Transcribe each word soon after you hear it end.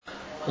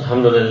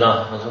الحمد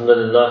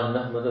لله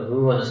نحمده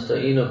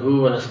ونستعينه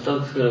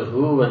ونستغفره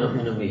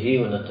ونؤمن به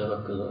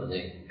ونتوكل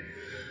عليه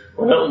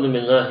ونعوذ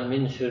بالله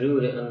من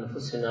شرور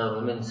أنفسنا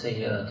ومن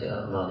سيئات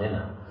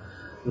أعمالنا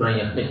من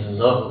يهده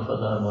الله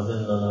فلا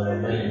مضل له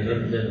ومن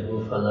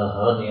يضلل فلا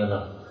هادي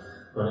له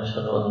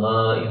ونشهد أن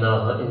لا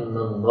إله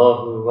إلا الله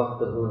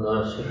وحده لا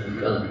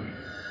شريك له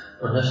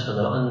ونشهد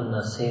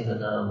أن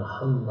سيدنا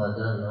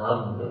محمدا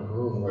عبده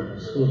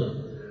ورسوله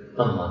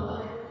أما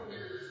بعد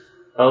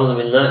أعوذ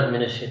بالله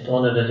من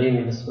الشيطان الرجيم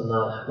بسم الله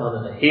الرحمن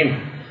الرحيم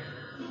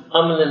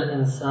أم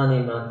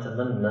للإنسان ما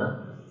تمنى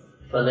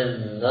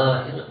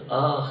فلله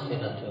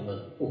الآخرة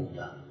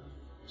والأولى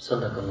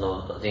صدق الله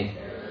العظيم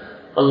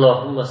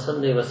اللهم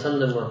صل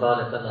وسلم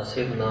وبارك على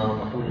سيدنا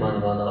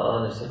محمد وعلى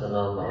آل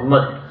سيدنا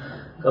محمد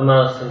كما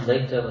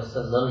صليت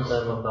وسلمت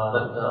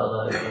وباركت على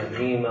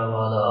إبراهيم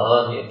وعلى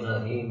آل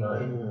إبراهيم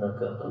إنك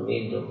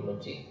حميد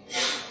مجيد.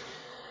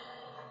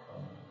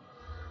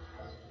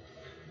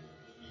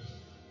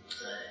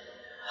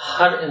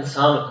 ہر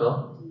انسان کو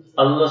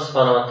اللہ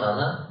سبحانہ و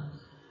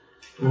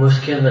تعالی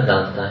مشکل میں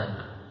ڈالتا ہے،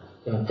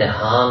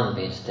 امتحان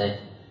بھیجتے ہیں،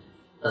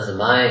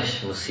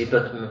 آزمائش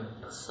مصیبت میں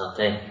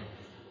پھنساتے ہیں.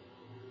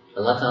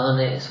 اللہ تعالیٰ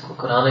نے اس کو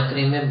قرآن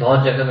کریم میں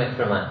بہت جگہ میں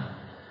فرمایا،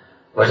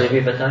 وجہ بھی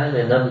بتایا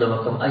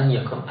لنبلوکم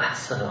ایکم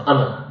احسن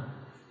عملا،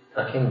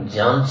 تاکہ ہم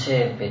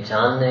جانچیں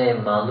پہچانیں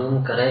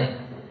معلوم کریں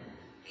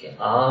کہ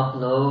آپ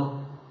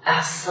لوگ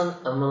احسن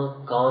عمل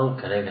کون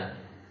کرے گا.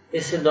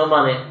 اس سے دو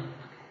معنی،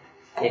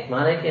 ایک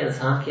معنی کہ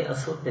انسان کی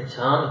اصل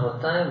پہچان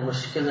ہوتا ہے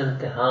مشکل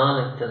امتحان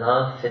ابتلا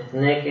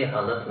فتنے کے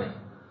حالت میں،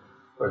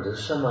 اور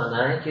دوسرا معنی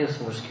ہے کہ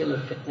اس مشکل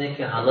اور فتنے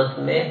کے حالت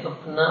میں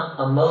اپنا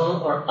عمل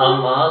اور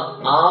اعمال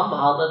عام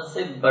حالت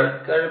سے بڑھ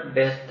کر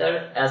بہتر،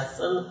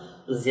 احسن،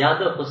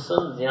 زیادہ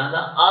حسن، زیادہ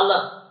اعلیٰ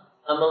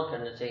عمل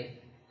کرنا چاہیے.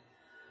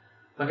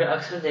 مگر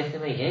اکثر دیکھنے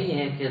میں یہی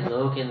ہے کہ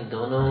لوگ ان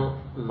دونوں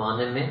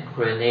معنی میں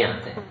پورے نہیں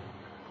آتے.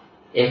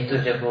 ایک تو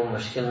جب وہ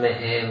مشکل میں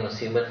ہے،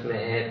 مصیبت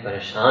میں ہے،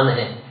 پریشان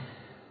ہے،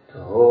 تو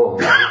وہ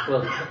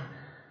بالکل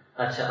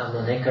اچھا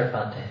عمل نہیں کر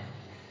پاتے ہیں،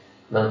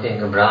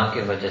 بلکہ گھبراہٹ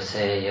کی وجہ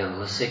سے یا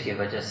غصے کی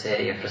وجہ سے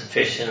یا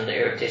فرسٹریشن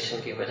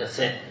ایریٹیشن کی وجہ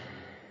سے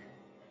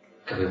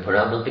کبھی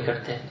برا عمل بھی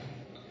کرتے ہیں.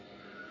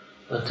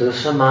 اور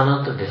دوسرا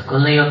معنی تو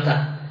بالکل نہیں ہوتا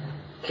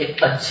کہ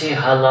اچھی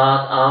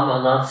حالات عام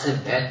حالات سے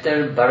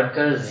بہتر بڑھ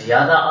کر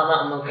زیادہ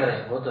اعلیٰ عمل کریں،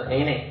 وہ تو ہے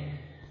ہی نہیں،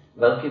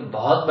 بلکہ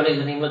بہت بڑی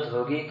غنیمت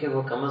ہوگی کہ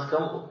وہ کم از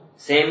کم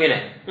سیم ہی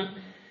رہیں.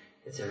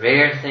 It's a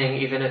rare thing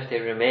even if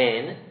they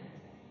remain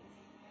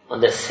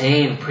on the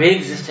same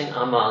pre-existing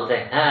amal they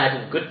had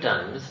in good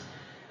times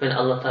when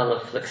Allah Ta'ala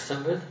afflicts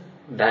them with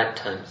bad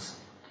times.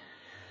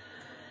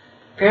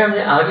 پھر ہم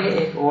نے آگے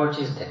ایک اور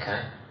چیز دیکھا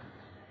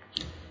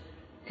ہے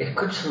کہ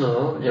کچھ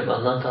لوگ جب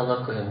اللہ تعالیٰ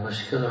کوئی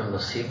مشکل اور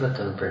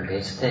مصیبت ان پر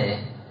بھیجتے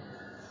ہیں،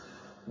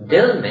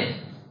 دل میں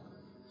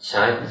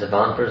شاید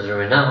زبان پر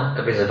ضروری نہ ہو،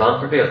 کبھی زبان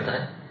پر بھی ہوتا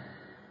ہے،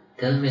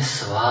 دل میں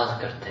سوال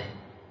کرتے ہیں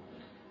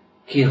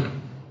کیوں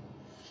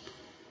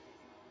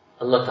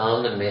اللہ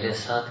تعالیٰ نے میرے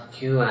ساتھ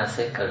کیوں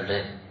ایسے کر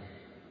رہے ہیں،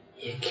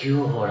 یہ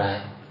کیوں ہو رہا ہے.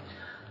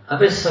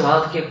 اب اس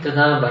سوال کی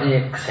ابتدا بڑے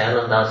ایک سیال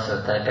انداز سے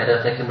ہوتا ہے. پہلے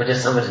ہوتا ہے کہ مجھے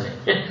سمجھ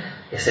نہیں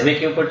اسے میں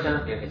کیوں پوچھ رہا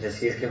ہوں، کیونکہ جس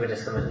چیز کی مجھے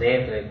سمجھ نہیں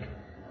ہے تو ایک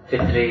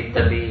فطری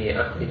طبی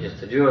عقلی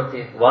جستجو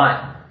ہوتی ہے.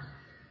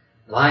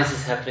 why is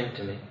this happening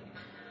to me.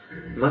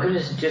 مگر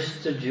اس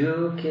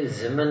جستجو کے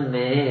ضمن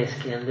میں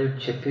اس کے اندر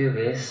چھپے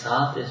ہوئے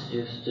ساتھ اس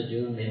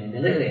جستجو میں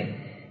ملے ہوئے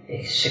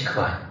ایک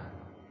شکوہ ہے.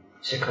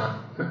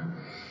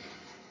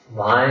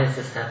 Why is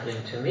this happening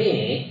to me?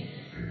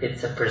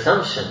 It's a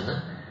presumption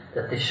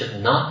that this should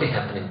not be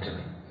happening to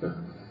me.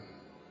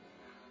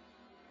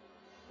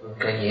 ان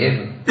کا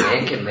یہ ہے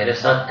کہ میرے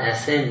ساتھ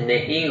ایسے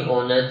نہیں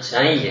ہونا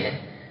چاہیے،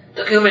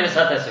 تو کیوں میرے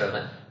ساتھ ایسے ہو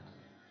رہا ہے.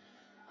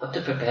 اب تو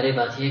پھر پہلی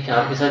بات یہ ہے کہ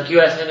آپ کے ساتھ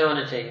کیوں ایسے نہیں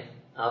ہونا چاہیے.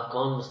 آپ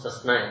کون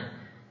مستثنا ہے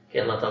کہ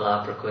اللہ تعالیٰ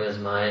آپ پر کوئی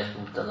آزمائش،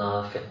 مبتلا،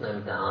 فتنہ،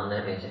 امتحان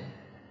نہ بھیجے.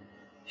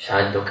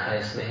 شاید دھوکہ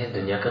اس میں ہے،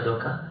 دنیا کا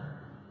دھوکہ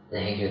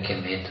نہیں، کیونکہ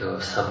میں تو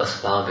سب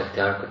اسباب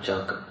اختیار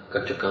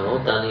کر چکا ہوں،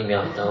 تعلیم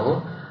یافتہ ہوں،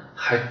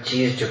 ہر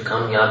چیز جو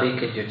کامیابی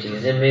کی جو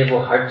چیزیں میں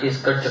وہ ہر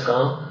چیز کر چکا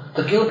ہوں،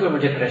 تو کیوں پھر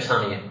مجھے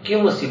پریشانی ہے،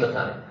 کیوں مصیبت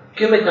آ رہی،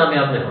 کیوں میں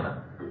کامیاب نہیں ہو رہا.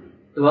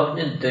 تو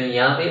اپنے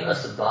دنیاوی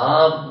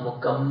اسباب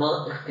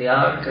مکمل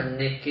اختیار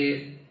کرنے کے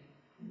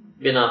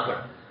بنا پر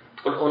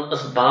اور ان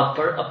اسباب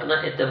پر اپنا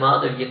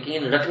اعتماد اور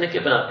یقین رکھنے کے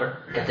بنا پر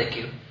کہتے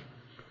کیوں.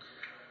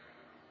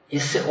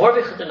 اس سے اور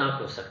بھی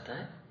خطرناک ہو سکتا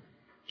ہے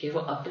کہ وہ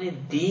اپنے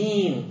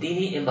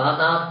دینی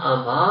عبادات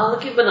اعمال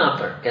کی بنا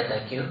پر کہتا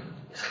ہے کیوں.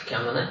 اس کا کیا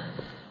معنی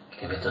ہے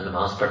کہ میں تو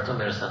نماز پڑھتا ہوں،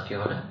 میرے ساتھ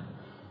کیوں ہو رہا ہے.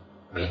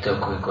 میں تو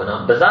کوئی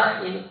گناہ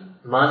بظاہر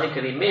ماضی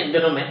قریب میں ان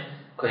دنوں میں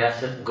کوئی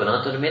ایسے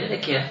گناہ تو میں نے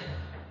کیا،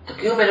 تو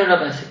کیوں میرے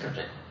رب ایسے کر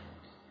رہے ہیں.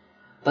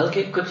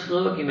 بلکہ کچھ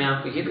لوگ، میں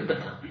آپ کو یہ بھی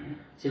بتاؤں،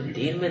 جب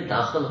دین میں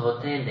داخل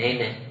ہوتے ہیں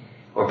نئے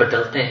اور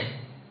بدلتے ہیں،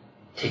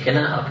 ٹھیک ہے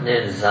نا، اپنے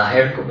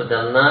ظاہر کو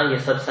بدلنا یہ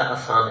سب سے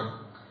آسان ہے،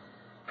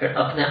 پھر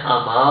اپنے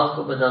اعمال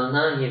کو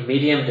بدلنا یہ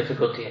میڈیم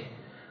ڈیفیکلٹی ہے،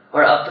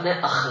 اور اپنے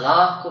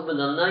اخلاق کو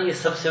بدلنا یہ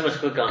سب سے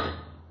مشکل کام ہے.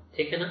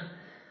 ٹھیک ہے نا.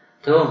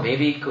 تو میں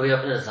بھی کوئی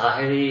اپنے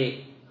ظاہری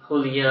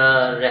حلیہ،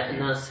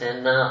 رہنا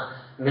سہنا،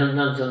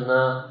 ملنا جلنا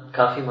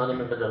کافی معنی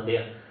میں بدل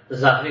دیا,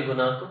 ظاہری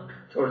گناہ کو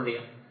چھوڑ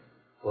دیا.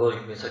 ہو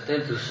بھی سکتا ہے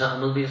دوسرا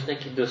عمل بھی اس نے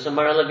کیا, دوسرا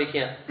مرحلہ بھی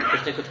کیا,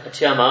 اس نے کچھ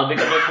اچھے اعمال بھی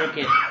کرنا شروع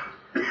کیے.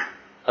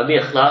 ابھی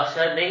اخلاق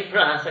شاید نہیں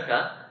پڑھا سکا,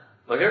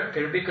 مگر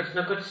پھر بھی کچھ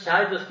نہ کچھ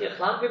شاید اس کے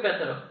اخلاق بھی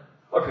بہتر ہو.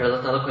 اور پھر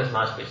اللہ تعالیٰ کو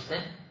ازمائش بھیجتے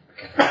ہیں.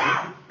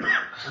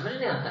 سمجھ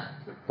نہیں آتا.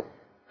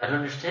 I don't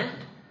understand.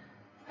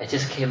 I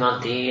just came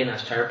on deen, I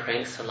started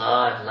praying salah,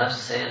 I've left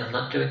sin, I'm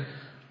not doing.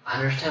 I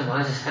understand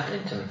why is this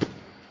happening to me.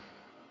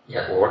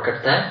 یا اور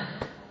کرتا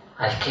ہے,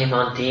 I came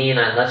on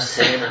deen, I left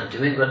sin, I'm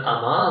doing good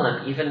amal,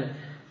 I'm even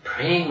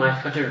praying my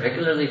fajr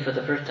regularly for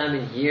the first time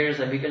in years,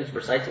 I'm even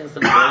reciting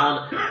some Quran,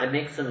 I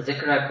make some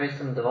zikr, I pray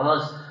some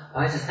du'as.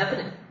 Why is this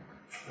happening?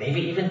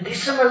 Maybe even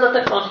تیسرا مرحلہ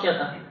تک پہنچ گیا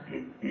تھا.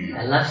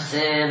 I left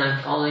sin, I'm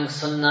following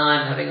sunnah,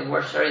 I'm having a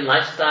more shari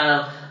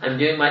lifestyle, I'm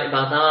doing my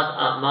ibadat,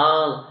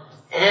 a'mal,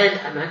 and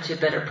I'm actually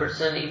a better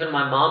person, even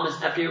my mom is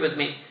happier with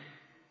me.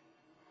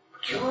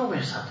 کیوں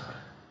میرے ساتھ ہو رہا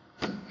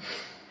ہے؟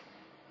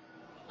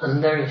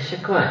 اندر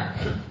شکوہ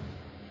ہے.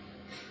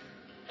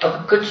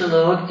 اب کچھ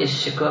لوگ اس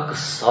شکوہ کو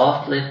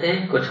سافٹ لیتے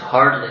ہیں, کچھ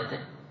ہارڈ لیتے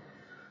ہیں.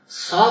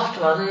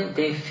 سافٹ والے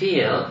they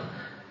feel,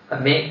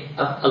 میں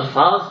اب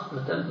الفاظ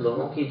مطلب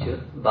لوگوں کی جو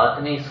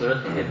باطنی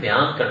صورت میں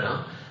بیان کر رہا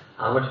ہوں,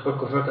 مجھ پر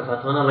کفر کا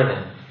فتویٰ نہ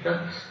لگائیں.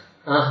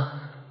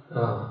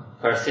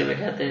 فارسی میں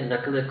کہتے ہیں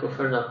نقل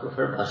کفر نہ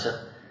کفر باشد.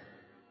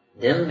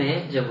 دل میں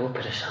جب وہ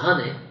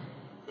پریشان ہے,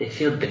 they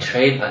feel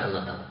betrayed by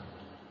Allah Ta'ala.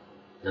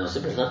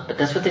 But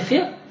that's what they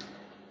feel.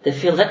 They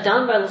feel let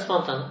down by Allah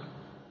subhanahu wa ta'ala.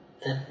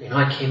 That,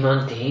 I came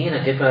on deen,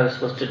 I did what I was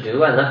supposed to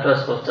do, I left what I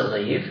was supposed to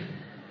leave,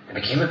 I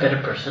became a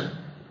better person,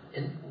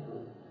 and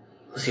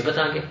musibat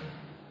aa gayi.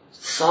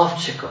 Soft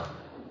shikwa.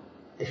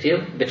 They feel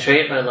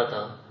betrayed by Allah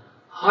Ta'ala.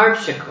 Hard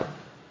shikwa.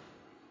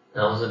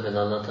 نعوذ باللہ,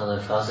 اللہ تعالیٰ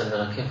حفاظت میں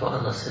رکھے, وہ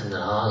اللہ سے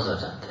ناراض ہو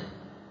جاتے ہیں.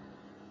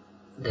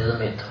 دل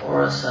میں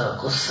تھوڑا سا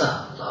غصہ,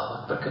 اللہ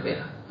اکبر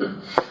کبیرہ,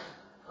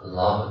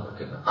 اللہ اکبر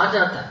کبیرہ آ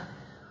جاتا ہے.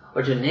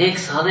 اور جو نیک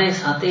صالح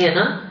ساتھی ہے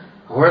نا,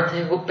 عورت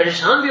ہے, وہ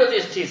پریشان بھی ہوتی ہے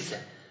اس چیز سے,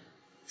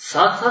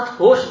 ساتھ ساتھ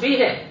ہوش بھی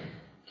ہے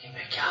کہ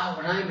میں کیا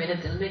ہو رہا ہے میرے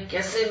دل میں,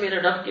 کیسے میرے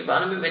رب کے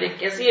بارے میں میرے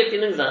کیسی یہ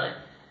فیلنگز آ رہے ہیں,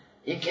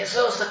 یہ کیسے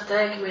ہو سکتا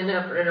ہے کہ میں نے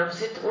اپنے رب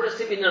سے تھوڑے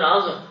سے بھی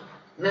ناراض ہوں.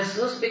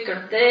 محسوس بھی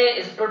کرتے ہیں,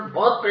 اس پر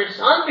بہت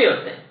پریشان بھی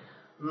ہوتے ہیں,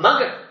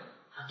 مگر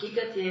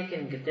حقیقت یہ ہے کہ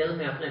ان کے دل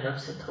میں اپنے رب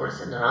سے تھوڑے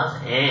سے ناراض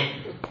ہیں.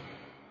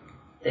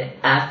 They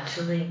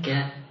actually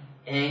get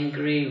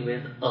angry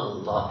with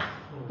Allah.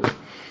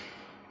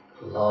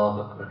 اللہ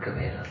اکبر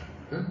کبیرہ.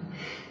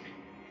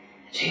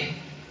 جی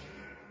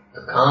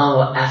تو کہاں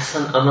وہ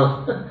احسن عمل,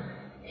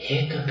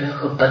 یہ تو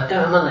بالکل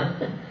بدتر عمل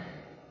ہے,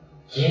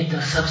 یہ تو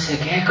سب سے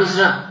گہ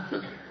گزرا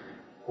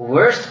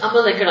ورسٹ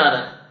عمل لے کر آ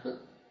رہا ہے.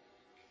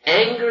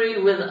 Angry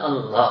with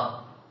Allah.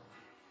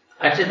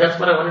 Actually, that's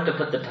what I wanted to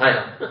put the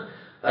title.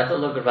 I thought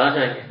لوگ گھبرا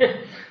جائیں گے.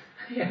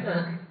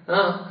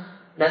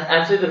 That's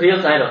actually the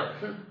real title.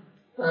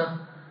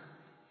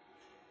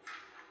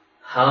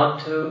 How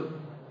to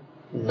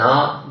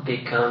not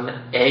become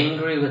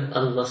angry with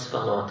Allah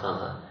subhanahu wa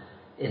ta'ala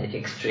in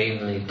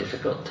extremely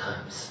difficult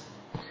times.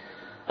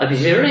 اب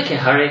ضرور ہے کہ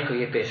ہر ایک کو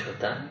یہ پیش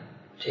ہوتا ہے,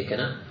 ٹھیک ہے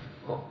نا,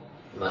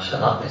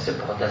 ماشاءاللہ آپ میں سے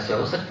بہت ایسے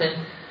ہو سکتے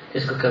ہیں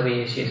جس کو کبھی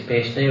یہ چیز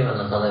پیش نہیں ہو,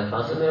 اللہ تعالیٰ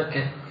حفاظت میں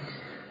رکھے.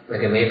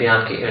 مگر میں بھی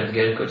آپ کے ارد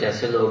گرد کچھ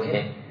ایسے لوگ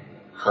ہیں,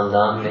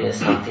 خاندان میں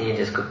ساتھی ہیں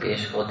جس کو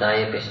پیش ہوتا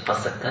ہے یا پیش آ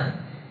سکتا ہے,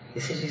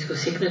 اسی چیز کو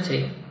سیکھنا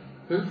چاہیے.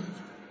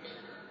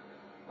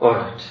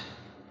 Alright,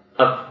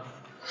 اب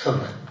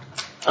سننا,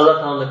 اللہ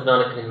تعالیٰ نے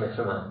قرآن کریم میں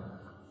فرمایا,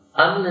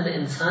 اب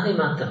انسانی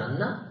ما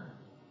تمنا,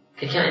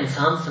 کہ کیا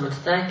انسان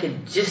سمجھتا ہے کہ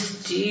جس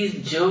چیز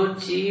جو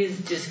چیز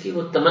جس کی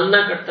وہ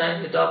تمنا کرتا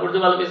ہے, یہ تو آپ اردو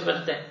والوں بھی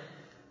سمجھتے ہیں.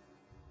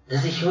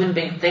 Does a human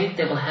being think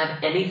they will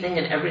have anything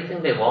and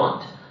everything they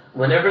want,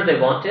 whenever they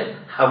want it,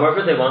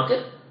 however they want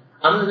it?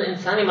 ام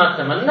انسانی ما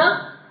تمنا.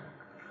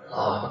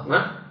 اللہ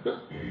اکبر.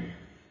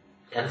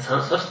 کیا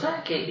انسان سوچتا ہے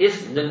کہ اس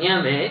دنیا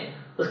میں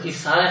اس کی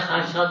سارے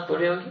خواہشات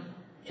پوری ہوں گی؟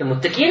 کہ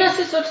متقین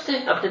ایسے سوچتے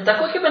ہیں اپنے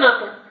تقوی کی بنا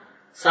پر,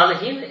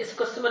 صالحین اس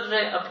کو سمجھ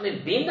رہے اپنے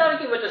دیندار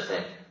کی وجہ سے.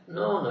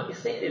 نو,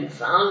 اس نے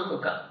انسان کو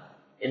کہا.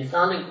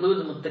 انسان انکلوڈ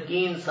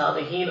متقین,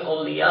 صالحین,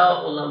 اولیاء,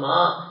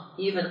 علماء,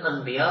 ایون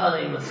انبیاء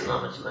علیہ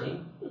السلام اجمعین.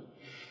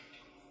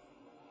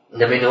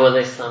 نبی نوح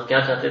علیہ السلام کیا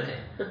چاہتے تھے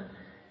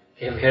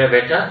کہ میرا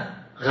بیٹا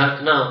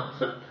غرق نہ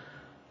ہو.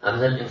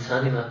 افضل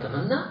انسانی ما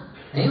تمنا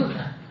نہیں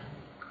ہوتا.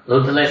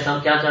 لوط علیہ السلام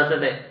کیا چاہتے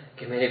تھے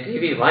کہ میری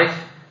بیوی وائف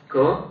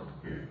کو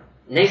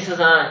نہیں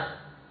سزا ہے.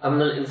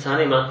 افضل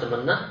انسانی ما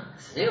تمنا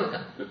ایسا نہیں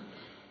ہوگا.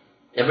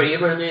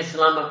 ابراہیم علیہ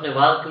السلام اپنے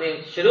والد کے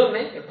لیے شروع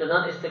میں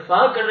ابتداء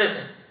استغفار کر رہے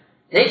تھے,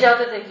 نہیں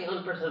چاہتے تھے کہ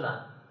ان پر سزا.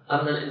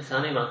 افضل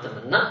انسانی ما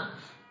تمنا.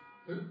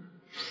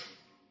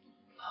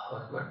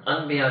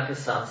 انبیاء کے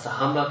ساتھ,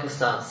 صحابہ کے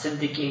ساتھ,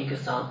 صدیقین کے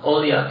ساتھ,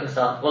 اولیاء کے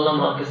ساتھ,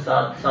 علماء کے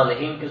ساتھ,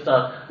 صالحین کے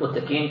ساتھ,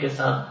 متقین کے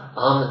ساتھ,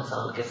 عام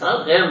انسان کے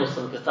ساتھ, غیر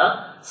مسلم کے ساتھ,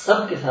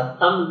 سب کے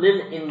ساتھ. امن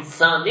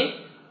انسانی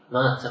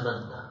ما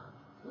تمنا.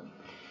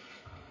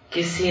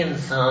 کسی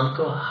انسان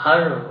کو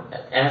ہر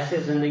ایسی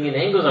زندگی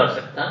نہیں گزار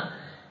سکتا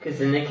کہ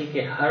زندگی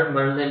کے ہر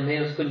مرحلے میں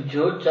اس کو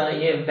جو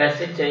چاہیے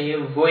ویسے چاہیے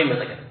وہی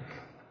ملے گا.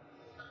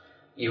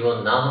 you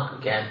will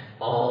not get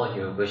all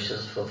your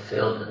wishes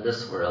fulfilled in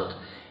this world.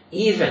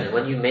 Even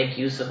when you make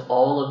use of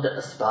all of the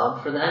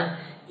asbab for that,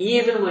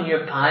 even when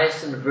you're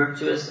pious and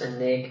virtuous and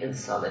neik and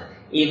salih,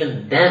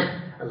 even then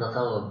Allah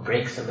Ta'ala will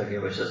break some of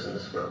your wishes in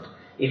this world.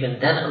 Even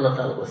then Allah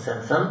Ta'ala will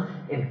send some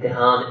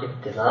imtihan,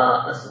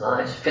 ibtila,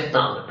 azmaish, fitna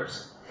on the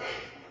person.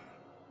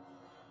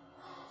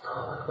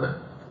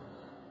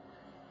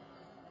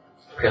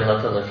 پھر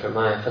اللہ تعالیٰ نے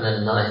فرمایا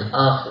فَلِلَّهِ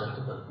الْآخِرَةُ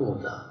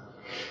وَالْأُولَى.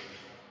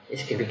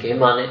 اس کے بھی کئی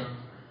معنی.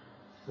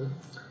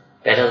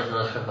 پہلے اللہ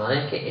تعالیٰ نے فرمایا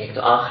کہ ایک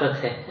تو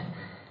آخرت ہے،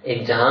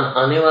 ایک جہان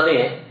آنے والی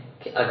ہے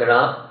کہ اگر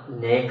آپ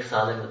نیک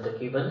صالح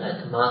متقی بن جائے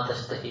تو ما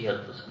تشتہی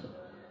انفسکم،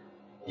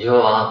 جو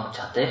آپ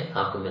چاہتے ہیں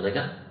آپ کو ملے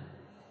گا.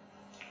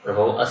 اور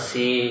وہ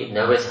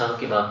 80-90 سال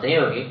کی بات نہیں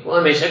ہوگی، وہ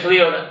ہمیشہ کے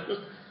لیے ہوگا.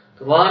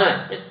 تو وہ آ رہا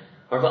ہے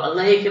اور وہ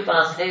اللہ ہی کے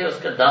پاس ہے، اس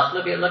کا داخلہ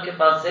بھی اللہ کے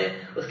پاس ہے،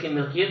 اس کی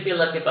ملکیت بھی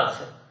اللہ کے پاس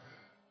ہے.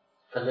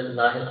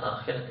 فَلِلَّهِ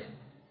الْآخِرَةُ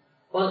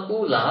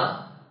وَالْأُولَى.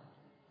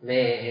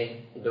 میں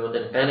 2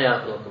 دن پہلے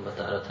آپ لوگوں کو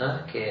بتا رہا تھا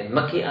کہ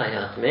مکی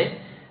آیات میں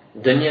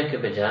دنیا کے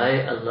بجائے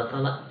اللہ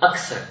تعالیٰ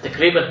اکثر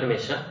تقریباً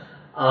ہمیشہ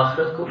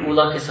آخرت کو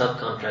اولا کے ساتھ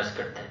کانٹراسٹ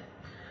کرتے ہیں.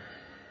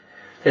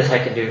 This I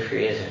can do for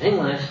you in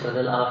English.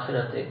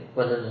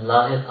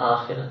 وَلِلَّهِ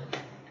الْآخِرَةُ.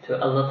 To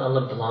Allah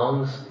Ta'ala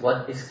belongs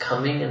what is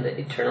coming in the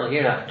eternal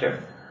hereafter.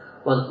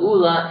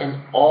 وَالْأُولَى, and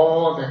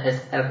all that has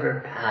ever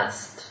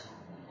passed.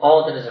 All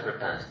that has ever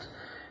passed.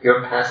 Your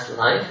past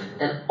life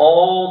and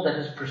all that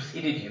has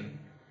preceded you.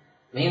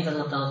 Means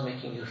Allah Ta'ala is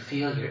making you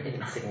feel your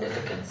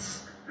insignificance.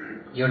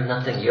 You're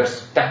nothing. You're a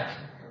speck.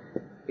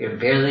 You're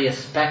barely a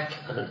speck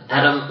on an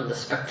atom on the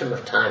spectrum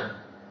of time.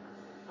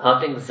 آپ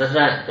ایک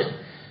ذرہ ہے،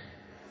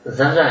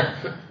 ذرہ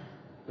ہے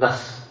بس.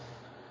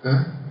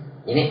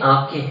 یعنی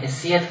آپ کی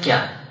حیثیت کیا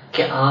ہے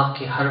کہ آپ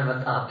کی ہر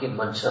وقت آپ کی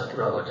منشا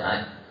پورا ہو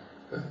جائے.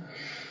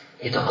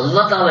 یہ تو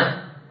اللہ تعالیٰ ہے.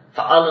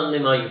 فعال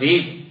لما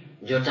یرید،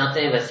 جو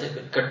چاہتے ہیں ویسے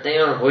کرتے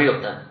ہیں اور وہی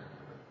ہوتا ہے.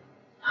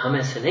 ہم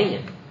ایسے نہیں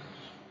ہیں.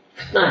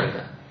 فتنہ آئے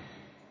گا،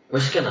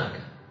 مشکل آئے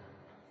گا.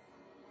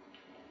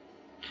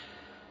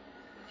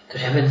 تو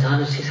جب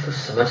انسان اس چیز کو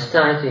سمجھتا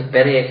ہے تو یہ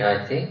پہلے ایک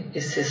آیت تھی،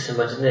 اس سے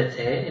سمجھنے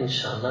تھے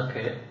انشاءاللہ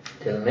پھر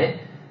دل میں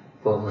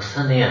وہ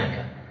غصہ نہیں آئے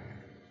گا،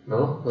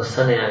 وہ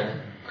غصہ نہیں آئے گا.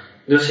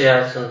 دوسری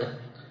آیت سن لیں.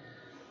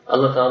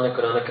 اللہ تعالیٰ نے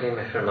قرآن کریم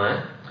میں فرمایا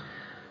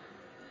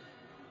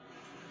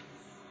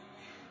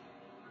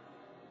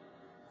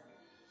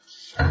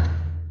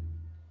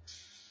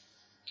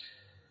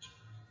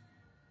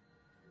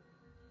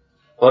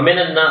وَمِنَ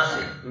النَّاسِ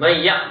مَن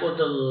يَعْبُدُ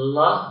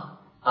اللَّهَ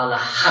عَلَى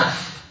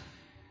حَرْفٍ.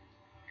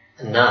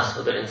 الناس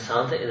ادھر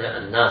انسان تھے، ادھر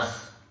الناس.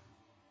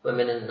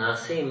 وَمِنَ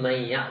النَّاسِ مَن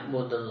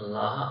يَعْبُدُ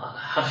اللَّهَ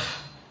عَلَى حَرْفٍ.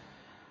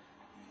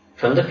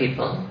 From the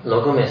people،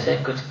 لوگوں میں سے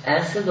کچھ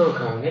ایسے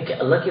لوگ ہوں گے کہ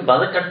اللہ کی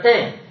عبادت کرتے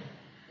ہیں،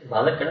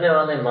 عبادت کرنے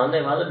والے،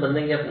 ماننے والے،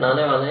 بندگی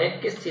اپنانے والے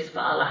ہیں. کس چیز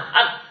پر؟ عَلَى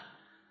حَرْف.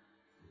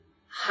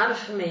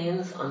 حرف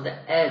means on the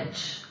edge,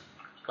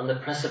 on the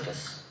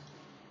precipice.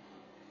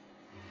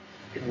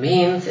 It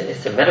means,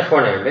 it's a metaphor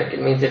in Arabic,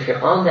 it means if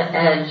you're on the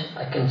edge,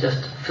 I can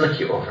just flick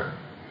you over.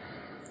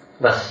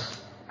 بس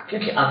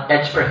کیونکہ آپ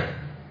ایج پر ہیں،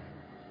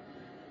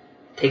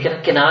 ٹھیک ہے نا،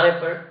 کنارے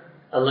پر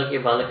اللہ کی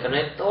عبادت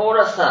کرنے،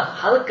 تھوڑا سا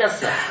ہلکا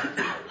سا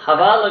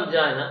ہوا لگ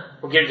جائے نا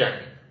وہ گر جائیں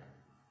گے.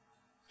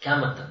 کیا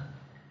مطلب؟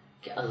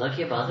 کہ اللہ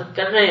کی عبادت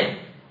کر رہے ہیں،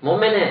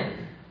 مومن ہیں،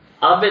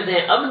 عابد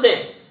ہیں، عبد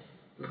ہیں،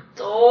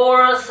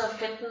 تھوڑا سا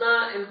فتنہ،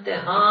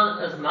 امتحان،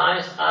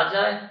 آزمائش آ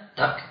جائے،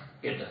 ٹھک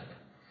گر جائے.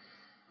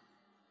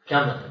 کیا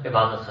مطلب؟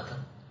 عبادت ختم.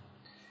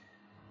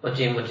 اور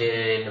جی مجھے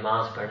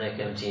نماز پڑھنے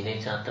کے جی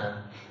نہیں چاہتا،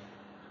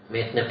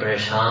 میں اتنے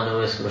پریشان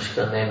ہوں اس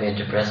مشکل میں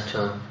ڈپریسڈ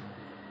ہوں،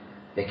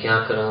 میں کیا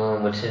کروں،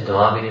 مجھ سے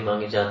دعا بھی نہیں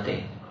مانگی جاتی.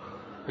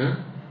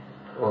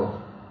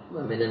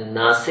 من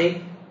الناس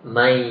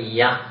من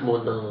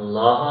یعبد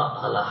اللہ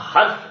علی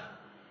حرف.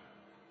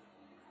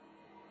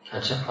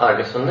 اچھا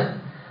آگے سن لیں.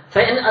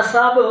 فإن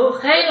أصابه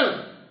خیر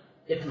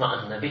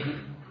اطمأن به.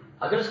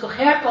 اگر اس کو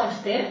خیر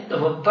پہنچتے ہیں تو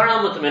وہ بڑا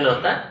مطمئن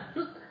ہوتا ہے،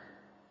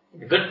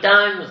 گڈ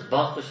ٹائمز،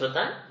 بہت خوش ہوتا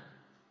ہے.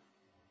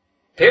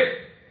 پھر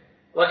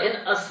وَإِنْ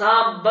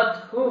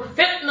أَصَابَتْهُ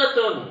فِتْنَةٌ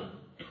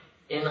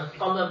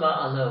انقلب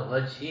علی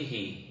وجہہ.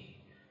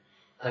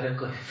 اگر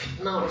کوئی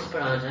فتنہ اس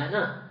پر آ جائے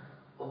نا،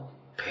 وہ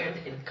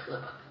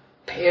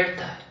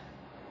پھیرتا ہے،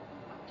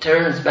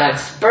 turns back,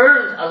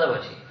 spurns علی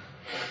وجہہ.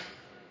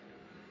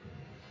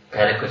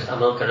 پہلے کچھ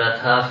عمل کر رہا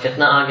تھا،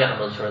 فتنہ آ گیا،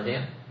 عمل چھوڑ دیا.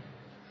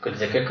 کچھ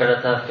ذکر کر رہا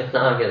تھا، فتنہ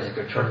آ گیا،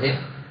 ذکر چھوڑ دیا.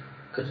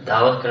 کچھ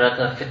دعوت کر رہا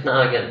تھا، فتنہ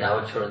آ گیا،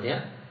 دعوت چھوڑ دیا.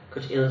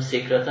 کچھ علم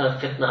سیکھ رہا تھا،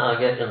 فتنہ آ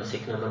گیا، علم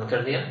سیکھنا بند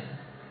کر دیا.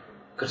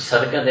 کچھ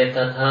صدقہ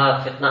دیتا تھا،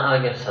 فتنہ آ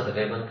گیا،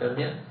 صدقے بند کر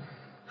دیا.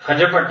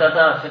 فجر پڑھتا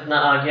تھا، فتنہ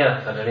آ گیا،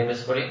 فجر ہی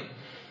مس پڑی.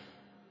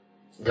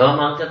 دعا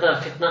مانگتا تھا،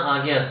 فتنہ آ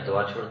گیا،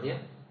 دعا چھوڑ دیا.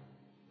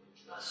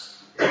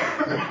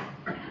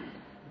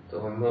 تو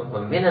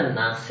من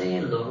الناس،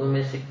 لوگوں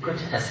میں سے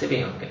کچھ ایسے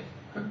بھی ہوں گے.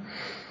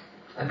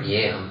 اب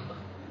یہ ہم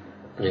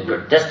اپنے اوپر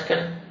ٹیسٹ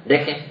کریں،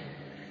 دیکھیں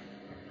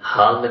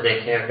حال میں،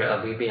 دیکھیں اگر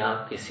ابھی بھی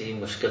آپ کسی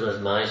مشکل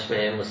آزمائش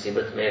میں،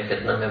 مصیبت میں،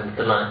 فتنہ میں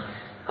مبتلا ہیں،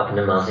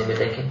 اپنے ماضی میں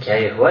دیکھیں کیا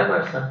یہ ہوا ہے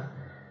ہمارے ساتھ.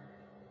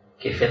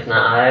 کہ فتنہ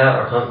آیا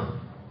اور ہم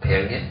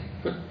پھیر گئے.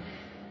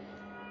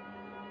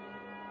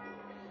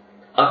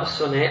 اب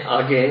سنیں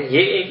آگے،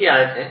 یہ ایک ہی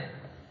آیت ہے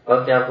اور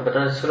کیا آپ کو بتا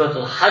سورۃ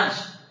الحج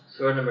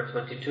سورہ نمبر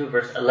 22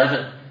 ورس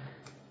 11،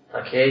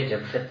 تاکہ جب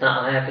فتنہ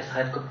آیا اس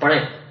آیت کو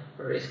پڑھیں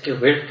اور اس کی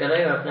ورد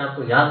کریں اور اپنے آپ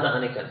کو یاد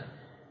دہانی کریں.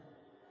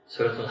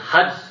 سورۃ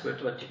الحج سورہ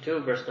 22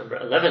 ورس نمبر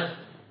 11،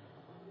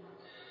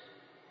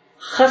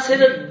 خسر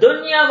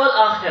الدنیا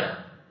والآخرہ،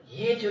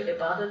 یہ جو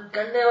عبادت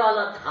کرنے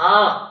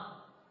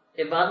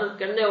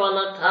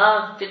والا تھا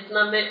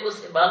فتنہ میں اس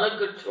عبادت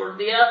کو چھوڑ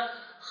دیا.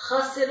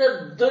 خسر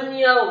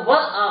الدنیا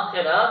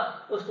والآخرہ،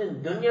 اس نے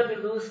دنیا بھی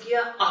لوز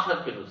کیا، آخرت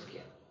بھی لوز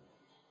کیا.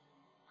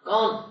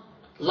 کون؟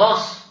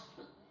 لاس.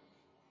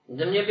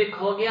 دنیا بھی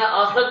کھو گیا،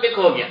 آخرت بھی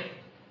کھو گیا.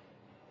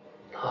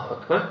 اللہ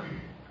اکبر.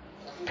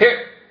 پھر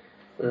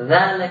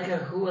ذَلِكَ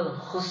هُوَ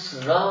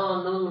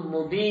الْخُسْرَانُ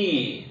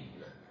الْمُبِينُ.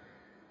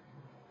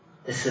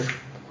 This is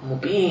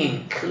mubin,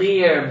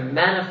 clear,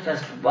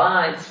 manifest,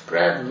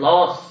 widespread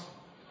loss.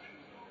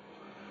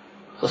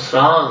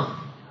 خسران،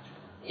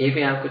 یہ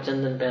بھی آپ کو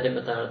چند دن پہلے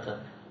بتا رہا تھا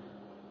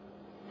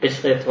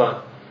پچھلے اتوار.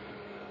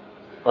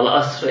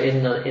 والعصر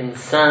ان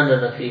الانسان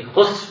لفی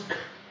خسر.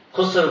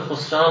 خسر،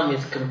 خسران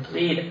means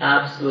complete,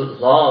 absolute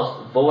loss,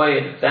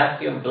 void,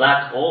 vacuum,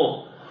 black hole.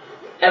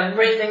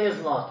 Everything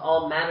is lost.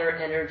 All matter,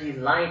 energy,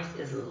 light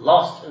is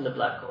lost in the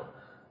black hole.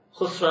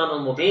 خسران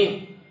المبین.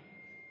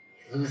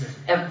 He loses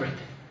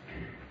everything.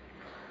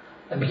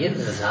 اب یہ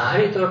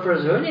ظاہری طور پر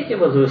ضروری نہیں کہ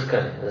وہ لوز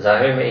کرے.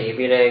 ظاہر میں یہ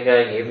بھی رہے گا،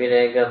 یہ بھی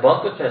رہے گا،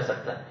 بہت کچھ رہ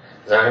سکتا ہے.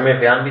 ظاہر میں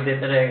بیان بھی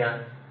دیتے رہے گا.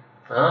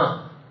 ہاں،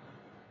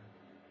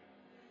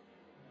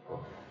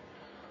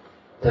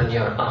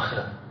 دنیا اور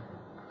آخرت.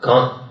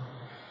 کون؟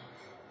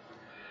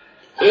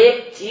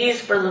 ایک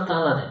چیز پر اللہ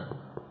تعالیٰ نے،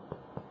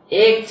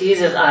 ایک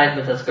چیز اس آیت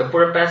میں تذکر،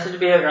 پورا پیسج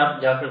بھی اگر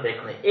آپ جا کر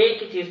دیکھ لیں،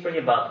 ایک ہی چیز پر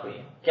یہ بات ہوئی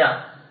ہے. کیا؟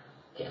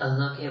 کہ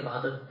اللہ کی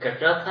عبادت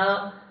کر رہا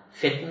تھا،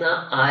 فتنہ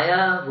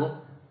آیا، وہ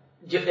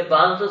جو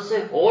عبادتوں سے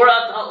ہو رہا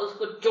تھا اس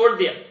کو چھوڑ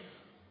دیا.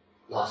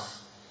 لاس.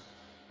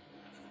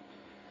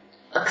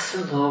 اکثر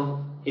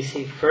لوگ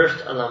اسی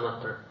فرسٹ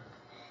علامت پر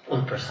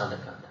ان پر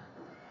صادق آتا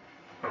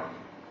ہے.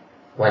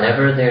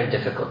 Whenever they're in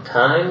difficult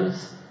times,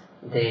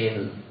 they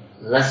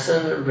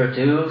lessen,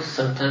 reduce,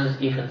 sometimes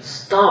even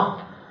stop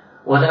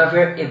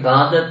whatever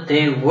ibadat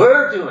they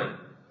were doing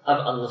of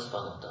Allah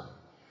subhanahu wa ta'ala.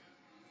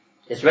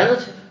 It's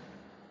relative.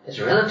 It's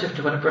relative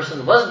to what a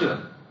person was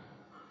doing.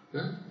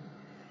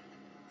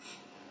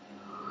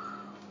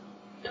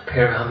 تو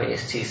پھر ہمیں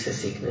اس چیز سے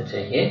سیکھنا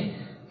چاہیے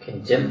کہ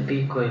جب بھی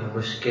کوئی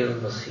مشکل،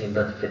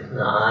 مصیبت،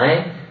 فتنہ آئے،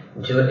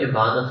 جو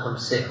عبادت ہم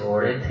سے ہو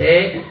رہے تھے،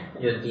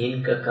 جو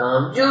دین کا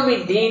کام، جو بھی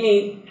دینی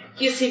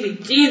کسی بھی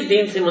چیز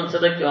دین سے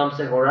منسلک جو ہم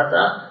سے ہو رہا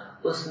تھا،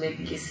 اس میں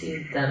کسی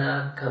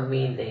طرح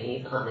کمی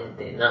نہیں آنے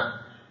دینا.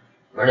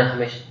 ورنہ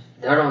ہمیں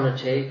ڈر ہونا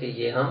چاہیے کہ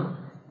یہ ہم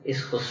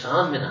اس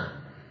خسران میں نہ،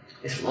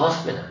 اس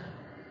لاس میں نہ.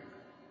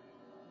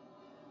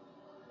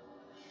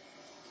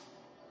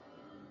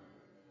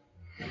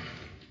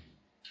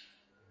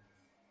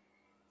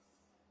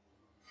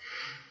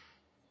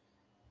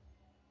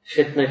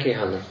 فتنہ کی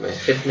حالت میں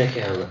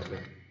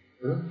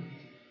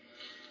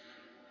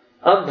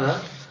اب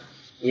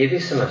یہ بھی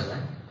سمجھ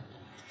لیں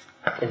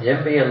کہ جب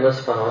بھی اللہ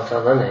سبحانہ و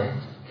تعالیٰ نے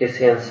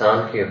کسی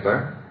انسان کے اوپر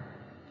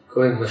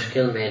کوئی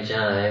مشکل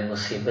بھیجا ہے،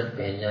 مصیبت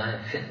بھیجا ہے،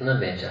 فتنہ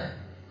بھیجا ہے،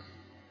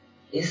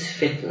 اس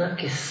فتنہ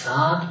کے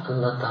ساتھ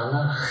اللہ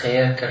تعالیٰ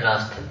خیر کا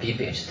راستہ بھی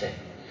بھیجتے ہیں.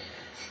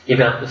 یہ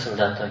میں آپ کو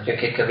سمجھاتا ہوں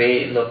کیونکہ کبھی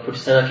لوگ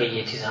پوچھتے ہیں کہ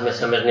یہ چیز ہمیں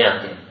سمجھ نہیں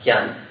آتی.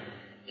 کیا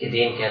کہ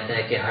دین کہتا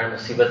ہے کہ ہر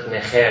مصیبت میں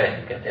خیر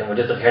ہے. کہتے ہیں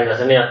مجھے تو خیر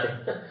نظر نہیں آتے.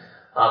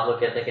 آپ لوگ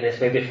کہتے ہیں کہ اس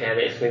میں بھی خیر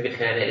ہے، اس میں بھی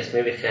خیر ہے، اس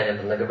میں بھی خیر ہے.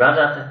 بندہ گھبرا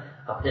جاتا ہے،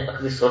 اپنے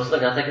عقلی سوچ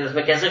لگاتا ہے کہ اس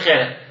میں کیسے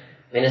خیر ہے.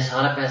 میں نے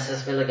سارا پیسہ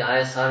اس میں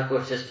لگایا، ساری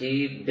کوشش کی،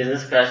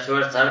 بزنس کریش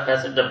ہوا، سارے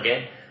پیسے ڈب گئے،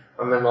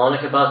 اور میں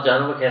مولانا کے پاس جا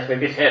رہا ہوں کہ اس میں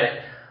بھی خیر ہے.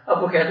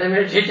 اب وہ کہتے ہیں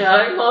میرے جی چاہ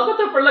رہا ہے ماں کو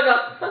تھپڑ لگا.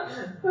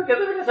 وہ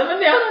کہتے ہیں مجھے سمجھ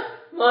نہیں آ رہا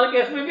مولانا کہ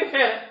اس میں بھی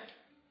خیر ہے.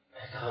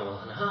 میں کہا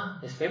مولانا ہاں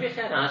اس میں بھی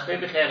خیر ہے، اس میں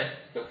بھی خیر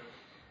ہے.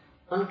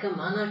 ان کا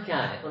معنی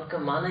کیا ہے؟ ان کا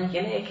معنی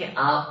یہ نہیں ہے کہ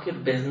آپ کے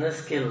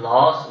بزنس کے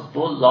لاس،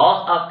 وہ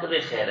لاس آپ کے لیے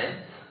خیر ہے.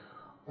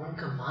 ان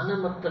کا معنی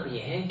مطلب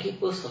یہ ہے کہ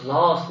اس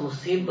لاس،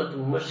 مصیبت،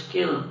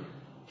 مشکل،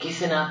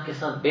 کسی نے آپ کے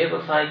ساتھ بے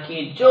وفائی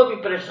کی، جو بھی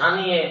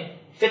پریشانی ہے،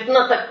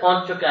 فتنہ تک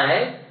پہنچ چکا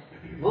ہے،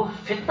 وہ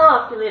فتنہ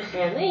آپ کے لیے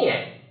خیر نہیں ہے.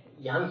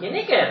 یہ ہم یہ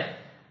نہیں کہہ رہے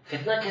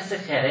فتنہ کیسے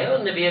خیر ہے. اور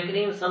نبی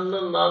کریم صلی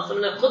اللہ علیہ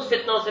وسلم نے خود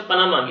فتنوں سے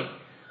پناہ مانگی.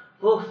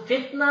 وہ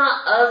فتنہ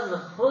از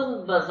خود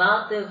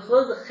بذات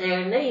خود خیر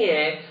نہیں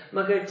ہے،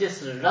 مگر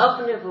جس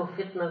رب نے وہ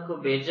فتنہ کو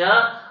بھیجا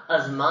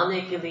آزمانے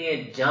کے لیے،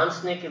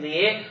 جانچنے کے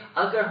لیے،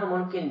 اگر ہم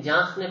ان کے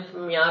جانچنے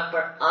معیار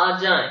پر آ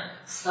جائیں،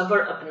 صبر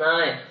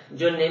اپنائیں،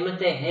 جو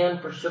نعمتیں ہیں ان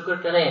پر شکر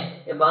کریں،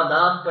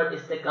 عبادات پر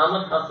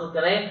استقامت حاصل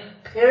کریں،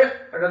 پھر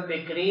رب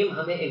کریم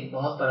ہمیں ایک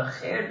بہت بڑا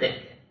خیر دیں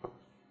گے.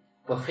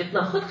 وہ فتنہ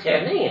خود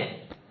خیر نہیں ہے.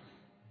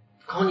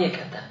 کون یہ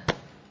کہتا ہے؟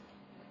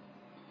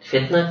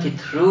 فتنہ کے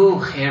تھرو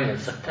خیر مل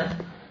سکتا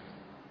ہے،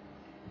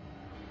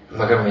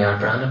 مگر معیار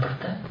بڑھانا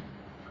پڑتا ہے.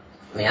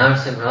 معیار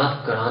سے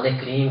مراد قرآن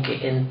کریم کے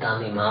ان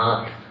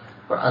تعلیمات،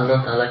 اور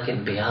اللہ تعالیٰ کے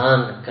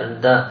بیان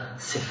کردہ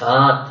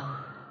صفات.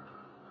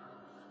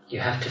 You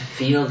have to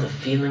feel the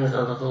feelings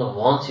Allah Ta'ala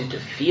wants you to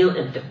feel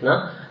in fitna,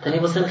 then He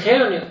will send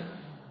khair on you.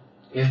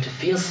 You have to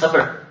feel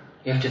sabr.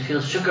 You have to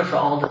feel shukr for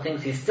all the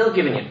things He's still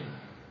giving you.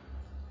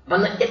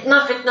 بندہ اتنا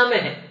فتنہ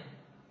میں ہے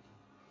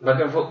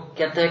مگر وہ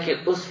کہتا ہے کہ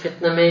اس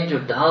فتنہ میں جو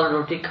دال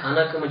روٹی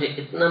کھانا کا مجھے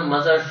اتنا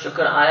مزہ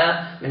شکر آیا,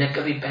 میں نے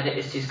کبھی پہلے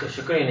اس چیز کا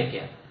شکر ہی نہیں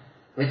کیا.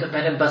 میں تو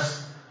پہلے بس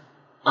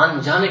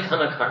انجانے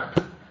کھانا کھانا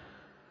تھا.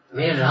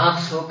 میں رات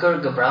سو کر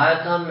گھبرایا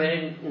تھا,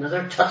 میری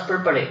نظر چھت پر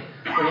پڑے,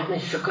 مجھے اتنے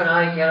شکر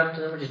آئے کہ یار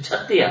تم نے مجھے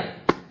چھت دیا.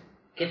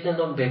 کتنے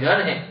لوگ بے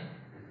گھر ہیں,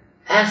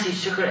 ایسی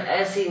شکر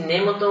ایسی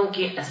نعمتوں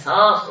کی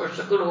احساس اور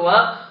شکر ہوا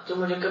جو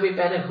مجھے کبھی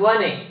پہلے ہوا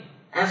نہیں.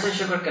 ایسے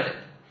شکر کرے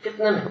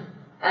فتنے میں,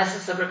 ایسے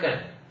صبر کرے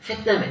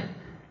فتنے میں.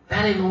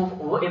 پہلے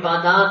وہ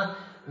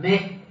عبادات میں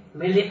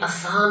میرے لیے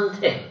آسان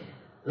تھے,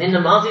 میں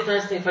نمازی تھا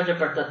اس لیے فجر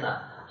پڑھتا تھا.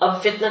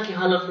 اب فتنہ کی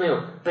حالت میں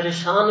ہوں,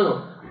 پریشان ہوں,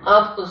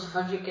 اب اس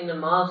فجر کی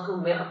نماز کو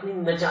میں اپنی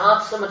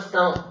نجات سمجھتا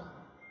ہوں,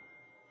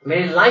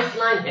 میری لائف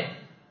لائن ہے.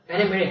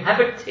 پہلے میری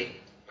ہیبٹ تھی,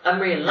 اب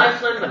میری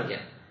لائف لائن بن گیا.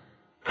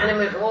 پہلے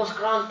میں روز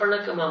قرآن پڑھنے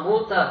کا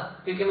معمول تھا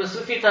کیونکہ میں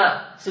صوفی تھا,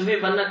 صوفی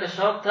بننے کا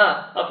شوق تھا,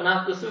 اپنا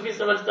آپ کو صوفی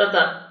سمجھتا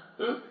تھا,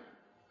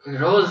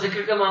 روز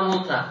ذکر کا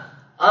معمول تھا.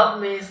 اب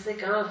میں اس سے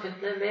کہوں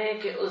فتنے میں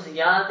کہ اس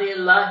یاد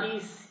الہی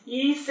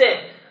ہی سے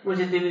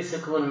مجھے دلی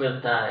سکون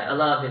ملتا ہے.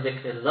 اللہ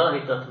بذکر اللہ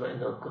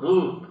تطمئن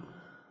القلوب.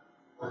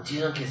 ان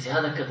چیزوں کی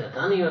زیادہ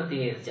قدردانی ہوتی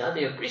ہے, زیادہ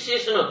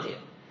اپریشیشن ہوتی ہے,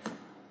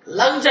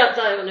 لگ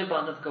جاتا ہے ان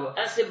عبادت کو,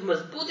 ایسے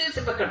مضبوطی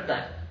سے پکڑتا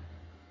ہے.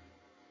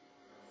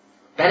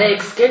 پہلے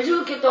ایک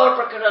سکیجول کے طور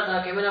پر کر رہا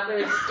تھا کہ میں نے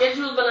اپنے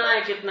سکیجول بنایا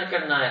ہے کتنا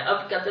کرنا ہے.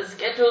 اب کہتے ہیں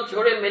سکیجول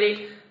چھوڑے, میری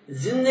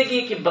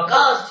زندگی کی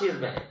بقا اس چیز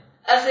میں ہے,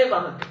 ایسے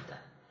عبادت کرتا ہے.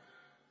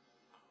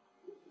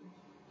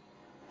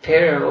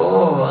 پھر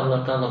وہ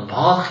اللہ تعالیٰ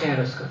بہت خیر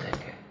اس کو دیں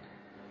گے,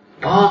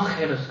 بہت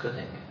خیر اس کو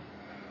دیں گے.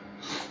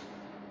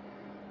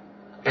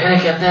 پہلے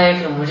کہتا ہے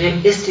کہ مجھے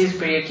اس چیز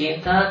پر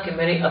یقین تھا کہ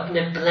میری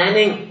اپنے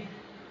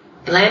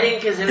پلاننگ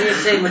کے ذریعے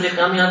سے مجھے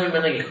کامیابی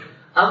ملے گی.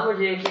 اب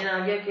مجھے یقین آ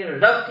گیا کہ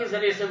رب کے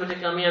ذریعے سے مجھے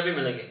کامیابی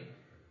ملے گی.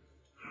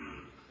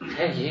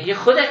 یہ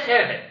خود ایک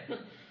خیر ہے,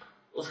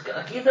 اس کا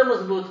عقیدہ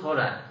مضبوط ہو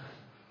رہا ہے,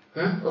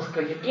 اس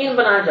کا یقین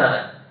بنایا جا رہا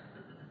ہے.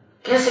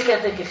 کیسے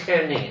کہتے ہیں کہ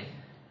خیر نہیں ہے,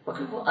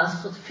 مگر وہ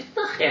از خود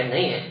فتنہ خیر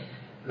نہیں ہے,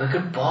 مگر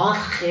بہت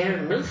خیر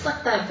مل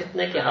سکتا ہے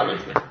فتنے کی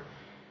حالت میں.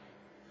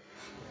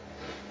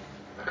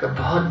 مگر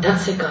بہت ڈر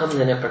سے کام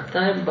لینا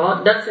پڑتا ہے,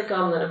 بہت ڈر سے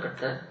کام لینا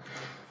پڑتا ہے.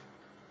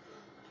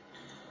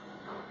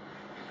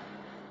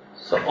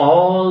 So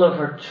all of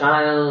our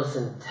trials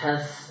and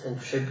tests and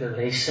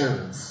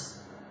tribulations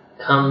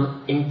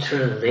come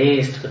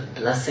interlaced with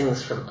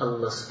blessings from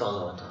Allah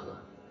subhanahu wa ta'ala.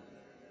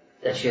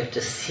 That you have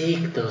to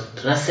seek those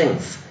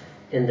blessings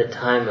in the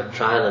time of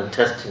trial and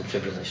test and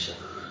tribulation.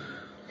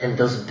 And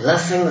those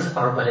blessings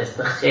are what is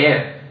the khair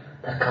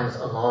that comes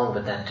along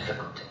with that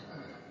difficulty.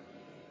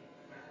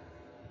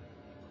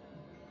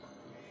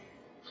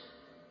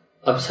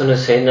 اب سنو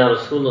سیدنا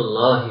رسول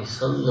اللہ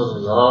صلی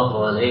اللہ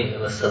علیہ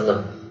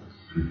وسلم,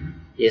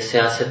 یہ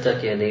سیاست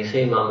کی حدیث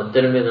ہے, امام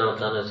ترمذی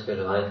رحمۃ اللہ نے اس پہ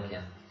روایت کیا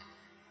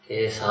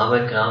کہ صحابہ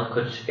کرام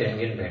کچھ ارد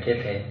گرد بیٹھے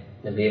تھے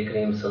نبی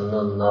کریم صلی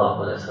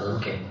اللہ علیہ وسلم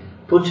کے.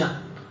 پوچھا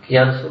کہ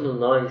یا رسول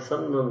اللہ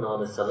صلی اللہ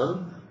علیہ وسلم,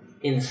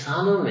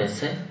 انسانوں میں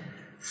سے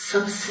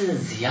سب سے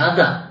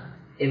زیادہ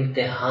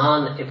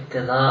امتحان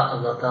ابتلا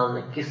اللہ تعالیٰ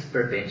نے کس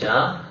پر بھیجا؟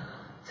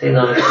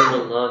 سیدنا رسول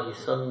اللہ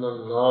صلی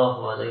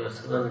اللہ علیہ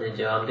وسلم نے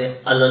جواب دیا,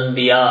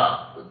 الانبیاء,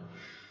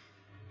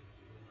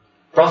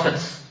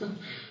 پروفیٹس.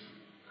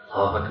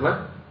 اللہ اکبر.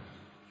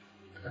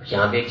 اب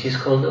یہاں بھی ایک چیز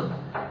کھول دو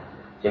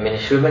جو میں نے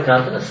شروع میں کہا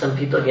تھا نا, some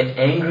people get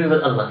angry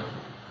with Allah.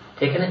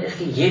 ٹھیک ہے نا, اس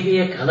کی یہ بھی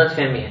ایک غلط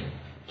فہمی ہے.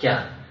 کیا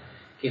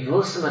کہ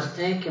وہ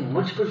سمجھتے ہیں کہ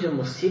مجھ پر جو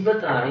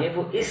مصیبت آ رہی ہے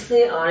وہ اس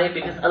لیے آ رہی ہے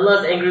because Allah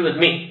is angry with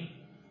me.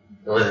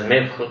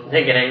 میں خود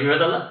نہیں get angry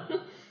with Allah.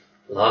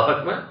 اللہ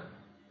اکبر.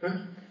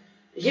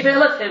 یہ بھی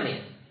غلط فہمی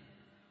ہے.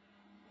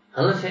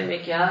 غلط فہمی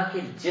کیا کہ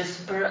جس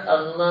پر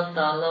اللہ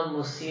تعالیٰ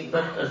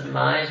مصیبت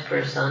آزمائش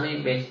پریشانی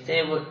بیچتے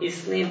ہیں وہ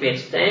اس لیے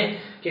بیچتے ہیں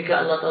کیونکہ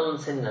اللہ تعالیٰ ان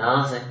سے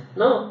ناراض ہے.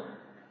 نو,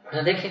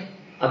 دیکھیں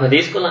اب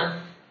حدیث کو لائیں.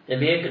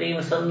 نبی کریم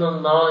صلی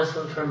اللہ علیہ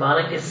وسلم فرما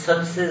رہے کہ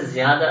سب سے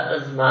زیادہ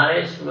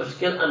آزمائش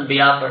مشکل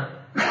انبیاء پر.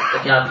 تو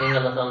کیا آپ کہیں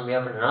اللہ تعالیٰ انبیاء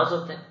پر ناراض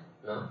ہوتے ہیں؟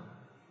 نو,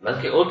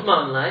 بلکہ الٹ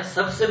معاملہ ہے,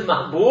 سب سے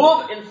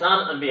محبوب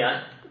انسان انبیاء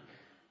ہیں,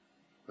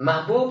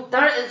 محبوب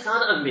تر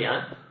انسان انبیاء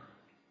ہیں.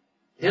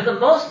 They're the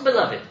most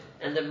beloved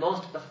and the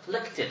most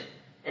afflicted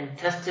and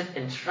tested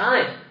and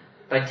tried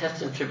by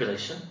test and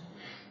tribulation.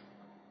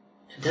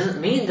 It doesn't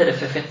mean that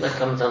if a fitna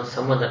comes on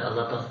someone that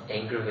Allah Ta'ala is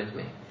angry with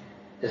me.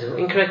 This is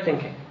incorrect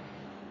thinking.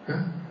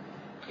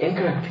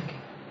 Incorrect thinking.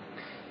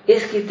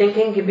 اس کی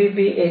thinking کی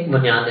بھی ایک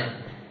بنیاد ہے,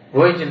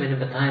 وہی جو میں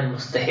نے بتایا,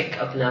 مستحق,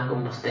 اپنے آپ کو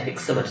مستحق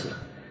سمجھنا.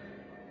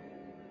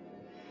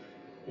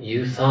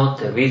 You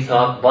thought that we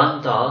thought, one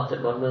thought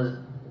that one was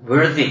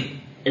worthy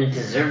and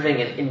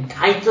deserving and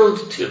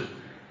entitled to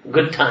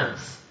good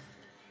times.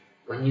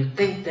 When you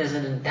think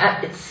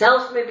that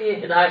itself may be a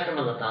hidayah from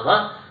Allah Ta'ala,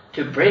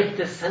 to break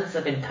this sense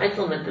of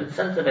entitlement and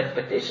sense of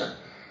expectation.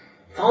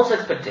 False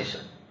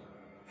expectation.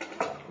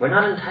 We're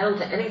not entitled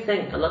to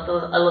anything. Allah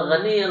Ta'ala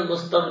al-Ghani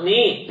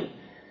al-Mustaghni.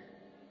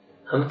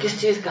 ہم کس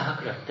چیز کا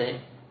حق رکھتے ہیں؟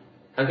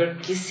 اگر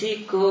کسی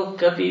کو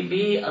کبھی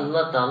بھی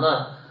اللہ تعالیٰ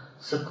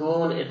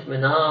سکون،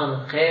 اطمینان،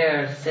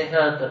 خیر،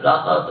 صحت،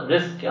 راحت،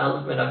 رزق کی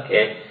حالت میں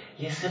رکھے،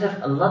 یہ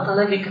صرف اللہ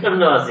تعالیٰ کی کرم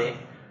نوازی ہے.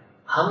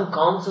 ہم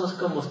کون سے اس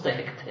کو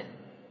مستحق تھے؟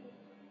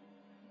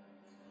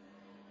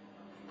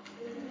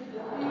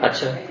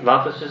 اچھا،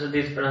 واپس اس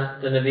حدیث پڑھا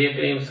تو نبی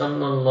کریم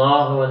صلی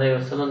اللہ علیہ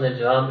وسلم نے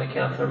جواب میں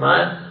کیا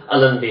فرمایا؟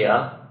 الانبیاء,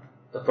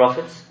 the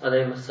prophets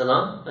علیہ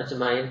السلام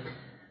اجمعین,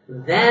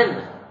 then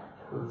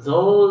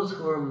those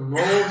who were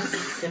most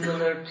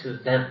similar to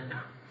them,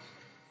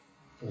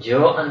 جو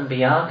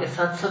انبیاء کے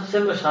ساتھ سب سے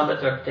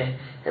مشابہت رکھتے ہیں,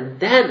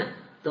 and then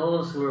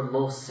those who were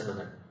most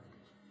similar.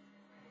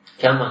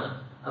 کیا مانا؟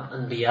 اب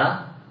انبیاء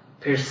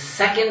پھر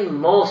سیکنڈ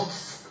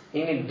موسٹ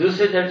یعنی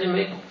دوسرے درجے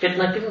میں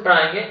فتنہ کن پر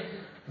آئیں گے؟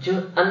 جو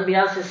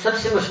انبیاء سے سب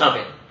سے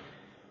مشابہ.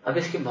 اب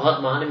اس کے بہت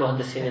معنی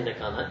محدثین نے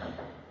نکالا ہے,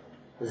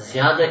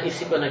 زیادہ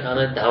اسی کو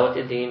نکالا ہے دعوت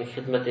دین,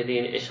 خدمت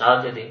دین,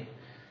 اشاعت دین,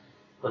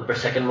 ان پر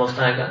سیکنڈ موسٹ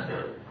آئے گا.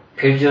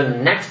 پھر جو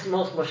نیکسٹ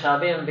موسٹ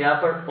مشابہ انبیاء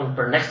پر, ان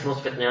پر نیکسٹ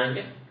موسٹ فتنے آئیں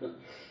گے.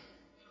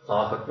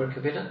 اللہ اکبر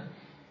کبیرہ.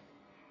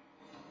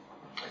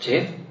 جی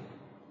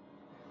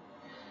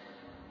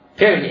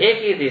پھر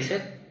ایک ہی حدیث ہے,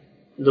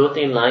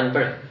 2-3 لائن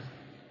پڑھے.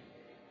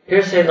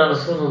 پھر سیدنا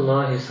رسول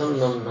اللہ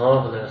صلی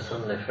اللہ علیہ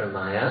وسلم نے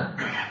فرمایا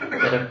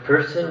that a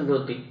person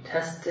will be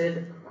tested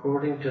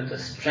according to the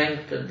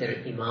strength of their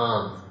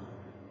iman.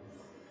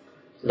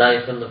 لا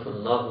يكلف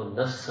الله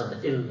نفسا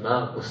الا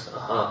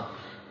وسعها.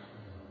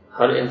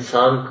 ہر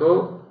انسان کو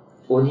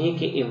انہی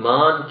کی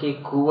ایمان کی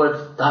قوت,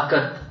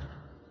 طاقت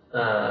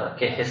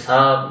کے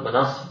حساب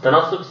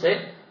تناسب سے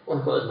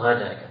ان کو آزمایا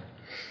جائے گا.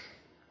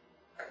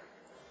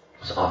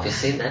 So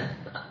obviously then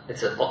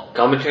it's a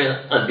commentary on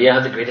Anbiya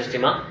have the greatest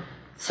iman.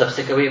 سب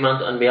سے قوی ایمان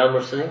تو انبیاء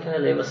المرسلین کا ہے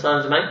علیہ السلام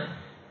اجمعین.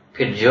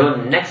 پھر جو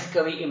نیکسٹ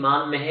قوی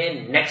ایمان میں ہے,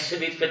 نیکسٹ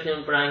شدید فتنے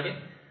ان پر آئیں گے.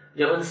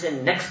 جو ان سے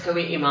نیکسٹ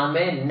قوی ایمان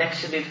میں ہے,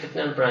 نیکسٹ شدید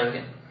فتنے ان پر آئیں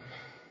گے.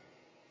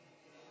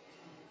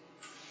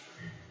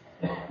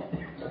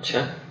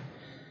 اچھا,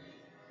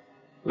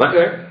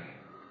 مگر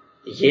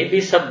یہ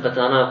بھی سب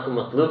بتانا آپ کو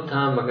مطلوب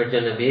تھا, مگر جو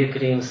نبی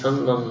کریم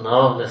صلی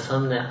اللہ علیہ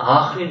وسلم نے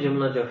آخری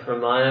جملہ جو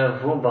فرمایا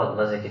وہ بہت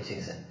مزے کی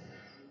چیز ہے.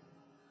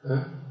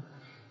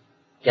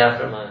 کیا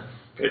فرمایا؟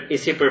 پھر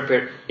اسی پر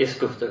پھر اس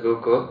گفتگو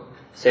کو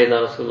سیدنا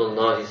رسول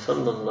اللہ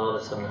صلی اللہ علیہ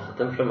وسلم نے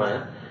ختم فرمایا.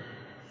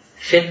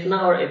 فتنہ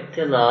اور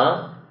ابتلا,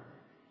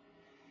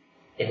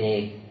 یعنی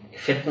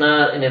فتنہ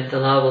and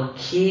ابتلا will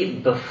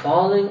keep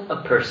befalling a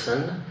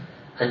person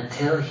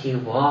until he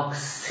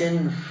walks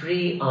sin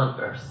free on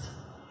earth.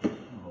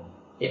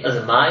 یہ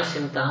آزمائش,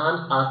 امتحان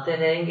آتے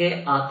رہیں گے,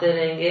 آتے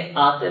رہیں گے,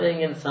 آتے رہیں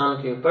گے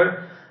انسان کے اوپر,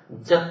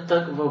 جب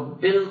تک وہ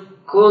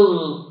بالکل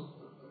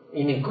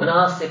یعنی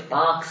گناہ سے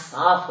پاک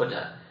صاف ہو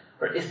جائے,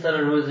 اور اس طرح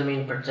روز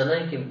زمین پر چلیں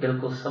کہ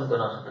بالکل سب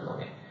گناہ ختم ہوں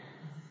گے.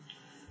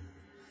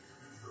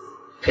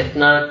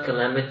 فتنہ,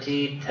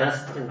 calamity,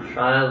 test and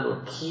trial will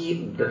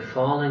keep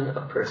befalling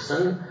a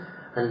person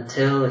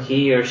until he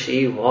or she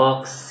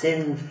walks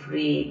sin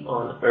free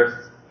on earth.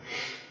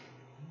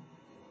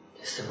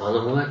 اس سے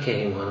معلوم ہوا کہ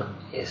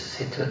اس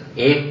سے تو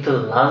ایک تو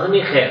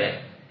لازمی خیر ہے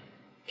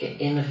کہ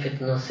ان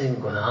فتنوں سے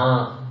گناہ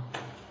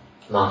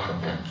معاف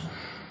ہوتے ہیں,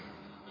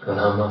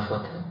 گناہ معاف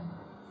ہوتے ہیں.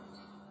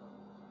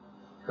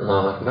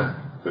 اللہ اکبر.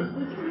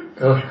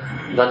 تو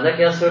بندہ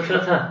کیا سوچ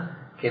رہا تھا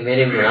کہ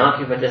میرے گناہ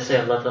کی وجہ سے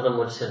اللہ تعالیٰ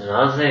مجھ سے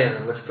ناراض ہے,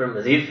 مجھ پر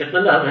مزید فتنہ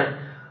ڈال رہے ہیں,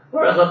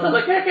 اور اللہ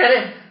تعالیٰ کیا کہہ رہے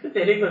ہیں,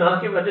 تیری گناہ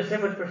کی وجہ سے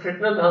مجھ پر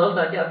فتنہ ڈالو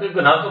تاکہ آپ کے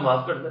گناہ کو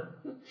معاف کر دیں.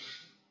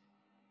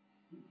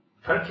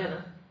 فرق ہے نا.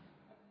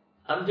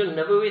 اب جو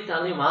نبوی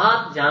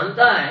تعلیمات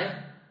جانتا ہے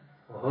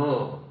وہ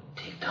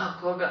ٹھیک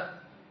ٹھاک ہوگا,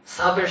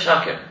 صابر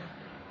شاکر.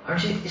 اور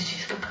جی اس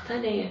چیز کا پتہ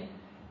نہیں ہے,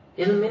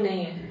 علم میں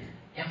نہیں ہے,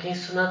 یا کہیں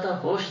سنا تھا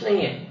ہوش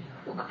نہیں ہے,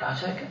 وہ گھبرا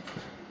جائے گا,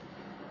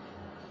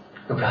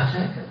 گھبرا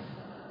جائے گا.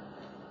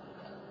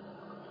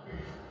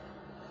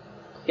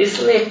 اس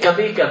لیے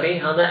کبھی کبھی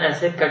ہمیں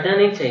ایسے کرنا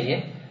نہیں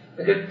چاہیے,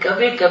 مگر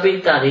کبھی کبھی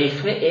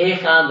تاریخ میں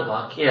ایک آدھ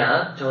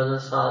واقعہ 14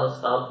 سال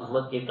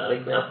امت کی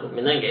تاریخ میں آپ کو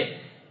ملیں گے,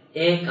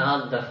 ایک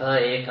آدھ دفعہ,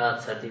 ایک آدھ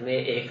صدی میں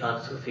ایک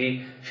آدھ صوفی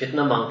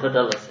فتنہ مانگتا تھا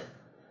اللہ سے.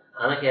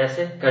 حالانکہ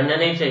ایسے کرنا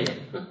نہیں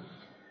چاہیے,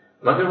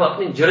 مگر وہ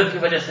اپنی جرت کی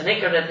وجہ سے نہیں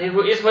کر رہے تھے,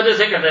 وہ اس وجہ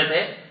سے کر رہے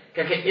تھے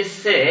کیونکہ اس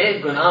سے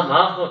گناہ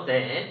معاف ہوتے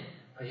ہیں.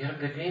 اور یار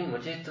بکریم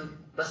مجھے تو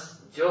بس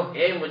جو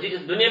ہے مجھے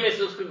اس دنیا میں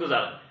سے اس کو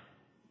گزارا,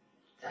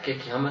 تاکہ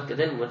قیامت کے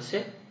دن مجھ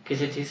سے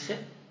کسی چیز سے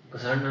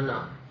گزارنا نہ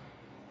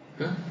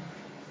ہو.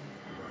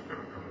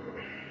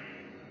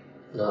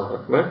 اللہ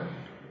اکبر.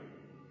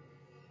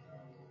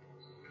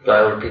 So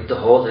I will repeat the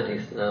whole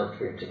hadith now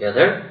for you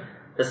together.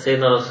 That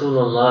Sayyidina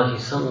Rasulullah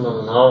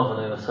sallallahu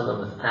alayhi wa sallam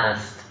was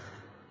asked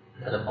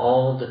that of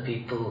all the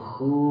people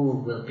who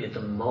will be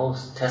the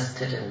most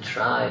tested and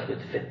tried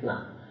with fitna,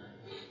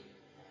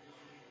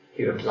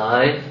 he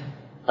replied,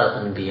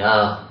 Al-Anbiya,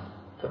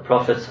 the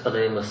prophets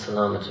alayhim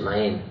as-salam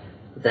ajma'in,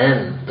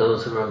 then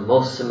those who were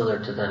most similar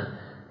to them,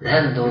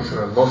 than those who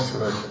are most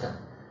similar to them.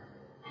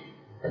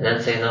 And then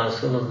Sayyidina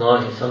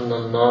Rasulullah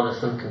sallallahu alaihi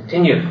wasallam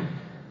continued,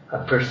 a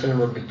person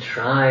will be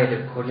tried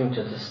according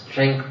to the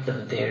strength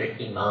of their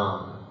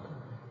iman.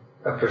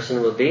 A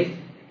person will be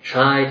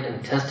tried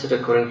and tested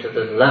according to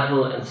the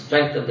level and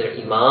strength of their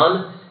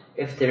iman.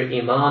 If their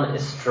iman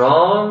is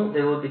strong,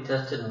 they will be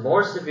tested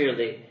more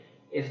severely.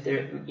 If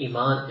their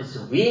iman is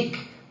weak,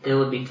 they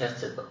will be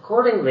tested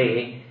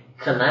accordingly.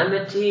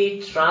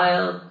 Calamity,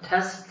 trial,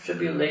 test,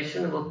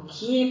 tribulation will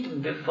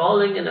keep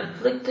befalling and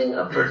afflicting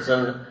a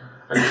person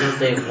until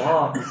they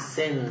walk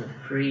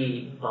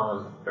sin-free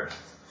on earth.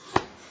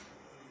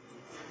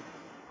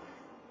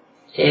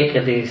 ایک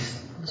حدیث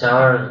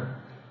 4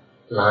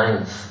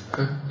 lines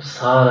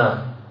سارا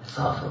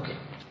صاف ہو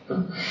گیا.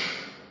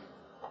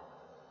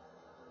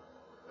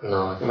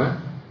 اللہ اکبر.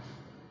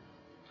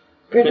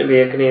 پھر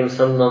نبی کریم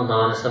صلی اللہ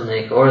علیہ وسلم نے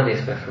ایک اور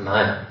حدیث میں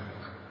فرمایا,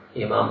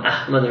 امام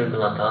احمد رحمہ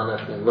اللہ تعالیٰ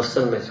اپنے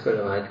مسلم میں اس کو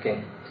روایت کی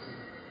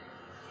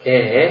کہ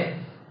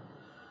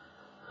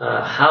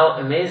how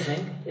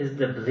amazing is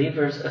the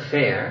believer's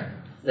affair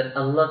that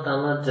Allah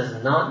Ta'ala does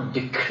not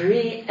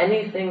decree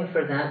anything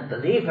for that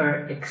believer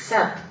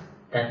except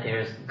that there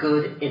is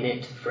good in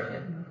it for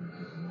him.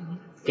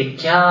 کہ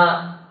کیا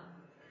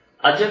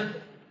عجب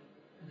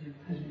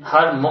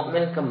ہر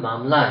مومن کا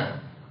معاملہ ہے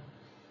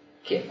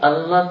کہ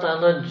اللہ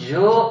تعالیٰ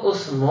جو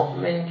اس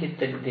مومن کی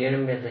تقدیر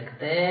میں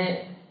لکھتے ہیں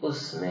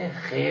اس میں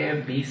خیر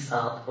بھی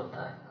ساتھ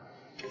ہوتا ہے.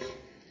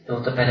 وہ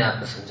تو پہلے آپ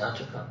کو سمجھا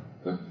چکا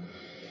ہوں,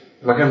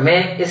 مگر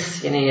میں اس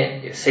یعنی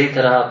صحیح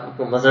طرح آپ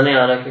کو مزہ نہیں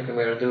آ رہا کیونکہ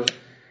میں اردو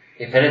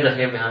یہ پہلے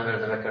دفعہ بیان میں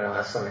اردو میں کر رہا ہوں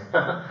اصل میں.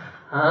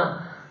 ہاں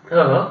تو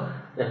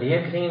نبی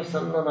کریم صلی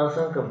اللہ علیہ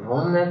وسلم کا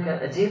بولنے کا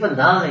عجیب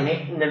انداز ہے.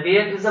 نبی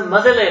کریم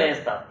مزے لے رہے ہیں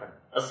اس بات پر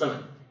اصل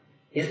میں.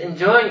 He is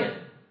enjoying it.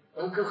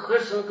 ان کو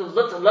خوش, ان کو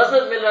لطف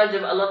لذت مل رہا ہے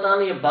جب اللہ تعالیٰ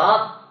نے یہ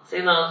بات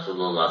سیدنا رسول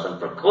اللہ صلی اللہ علیہ وسلم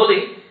پر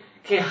کھولی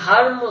کہ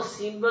ہر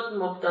مصیبت,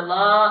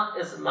 مبتلا,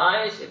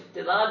 ازمائش,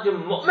 ابتلا جو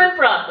مومن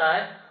پر آتا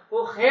ہے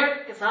وہ خیر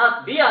کے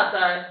ساتھ بھی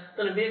آتا ہے.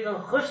 تو نبی کریم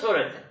خوش ہو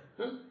رہے تھے.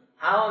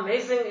 How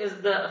amazing is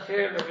the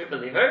affair of every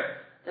believer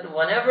that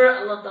whenever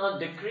Allah Ta'ala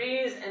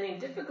decrees any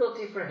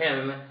difficulty for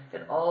him,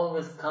 it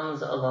always comes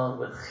along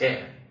with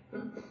khair.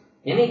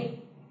 یعنی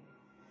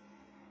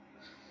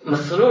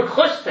مسرور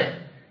خوش تھے,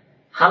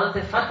 حالت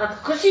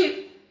فرحت خوشی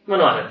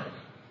منوا رہے تھے.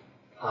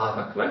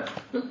 اکبر.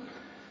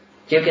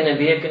 کیونکہ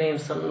نبی کریم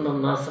صلی اللہ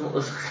علیہ وسلم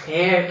اس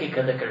خیر کی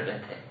قدر کر رہے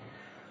تھے,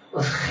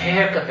 اس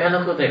خیر کا پہلو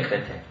کو دیکھ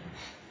رہے تھے,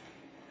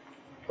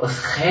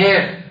 اس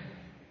خیر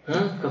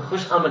کو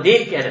خوش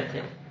آمدید کہہ رہے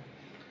تھے.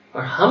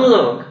 اور ہم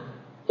لوگ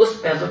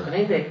اس پہلو کو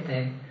نہیں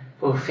دیکھتے,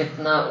 وہ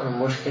فتنہ اور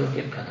مشکل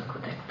کے پہلو کو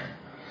دیکھتے ہیں.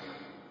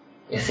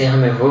 اسے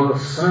ہمیں وہ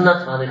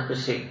سنت والی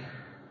خوشی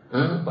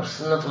اور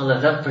سنت والا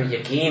رب پر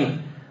یقین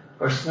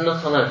اور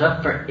سنت والا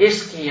رب پر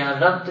عشق, یا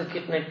رب تو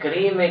کتنے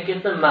کریم ہے,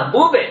 کتنے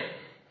محبوب ہے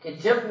کہ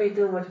جب بھی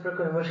تو مجھ پر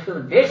کوئی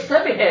مشکل بیچتا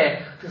بھی ہے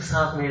تو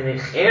ساتھ میرے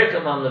خیر کا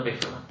معاملہ بھی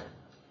فرماتا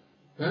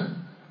ہے.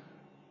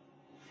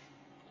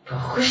 تو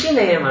خوشی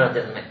نہیں ہے ہمارا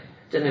دل میں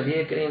جو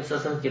نبی کریم صلی اللہ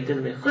علیہ وسلم کے دل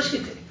میں خوشی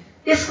تھی.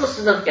 اس کو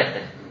سنت کہتے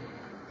ہیں.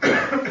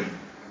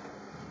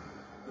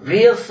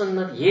 ریئل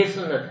سنت یہ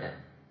سنت ہے.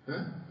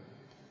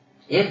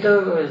 یہ تو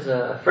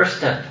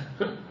فرسٹ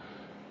اسٹیپ,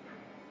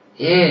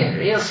 یہ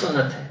ریئل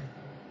سنت ہے.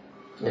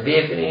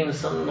 نبی کریم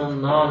صلی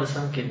اللہ علیہ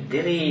وسلم کے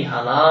دلی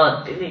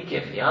حالات, دلی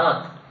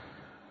کیفیات,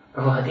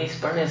 اور وہ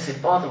حدیث پڑھنے سے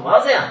بہت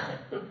واضح آتے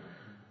ہیں.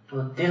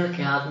 وہ دل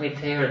کے آدمی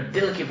تھے اور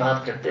دل کی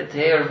بات کرتے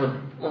تھے, اور وہ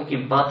ان کی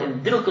باتیں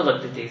دل کو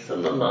لگتی تھی.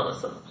 صلی اللہ علیہ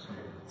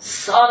وسلم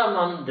سارا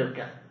معاملہ دل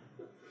کا,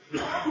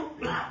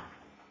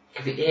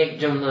 کبھی ایک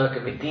جملہ,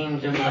 کبھی 3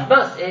 جملہ,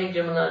 بس ایک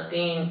جملہ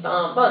 3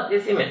 5 بس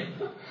اسی میں.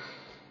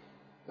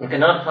 You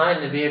cannot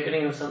find نبی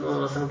کریم صلی اللہ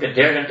علیہ وسلم کے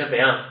 1.5 گھنٹے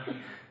بیان.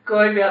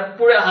 کوئی بھی آپ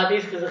پورے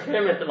حدیث کے ذخیرے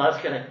میں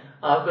تلاش کریں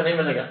آپ کو نہیں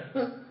ملے گا.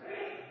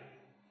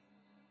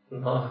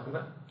 اللہ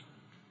اکبر.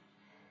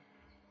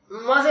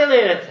 مزے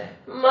لے رہے تھے,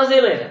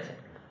 مزے لے رہے تھے.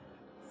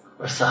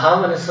 اور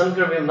صحابہ نے سن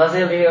کر بھی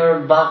مزے لیے اور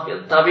باقی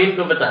تابعین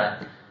کو بتایا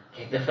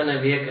کہ ایک دفعہ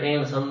نبی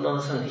کریم صلی اللہ علیہ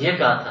وسلم یہ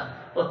کہا تھا,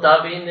 اور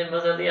تابعین نے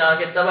مزہ لیا,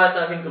 آگے تبع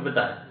تابعین کو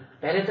بتایا.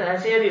 پہلے تو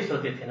ایسی حدیث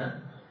ہوتی تھی نا,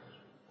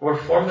 اور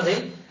فارملی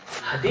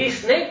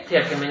حدیث نہیں تھا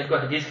کہ میں نے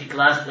کوئی حدیث کی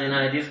کلاس لینا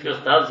ہے, حدیث کے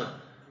استاد ہوں.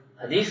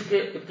 حدیث کے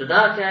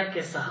ابتدا کیا ہے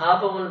کہ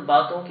صحابہ ان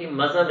باتوں کی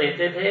مزہ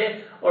لیتے تھے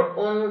اور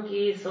ان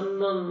کی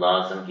صلی اللہ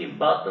علیہ وسلم کی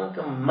باتوں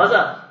کا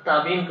مزہ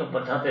تابعین کو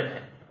بتاتے تھے.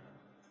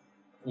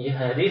 یہ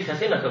حدیث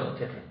ایسے نقل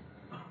ہوتے تھے.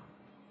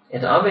 یہ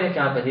تو اب ہے کہ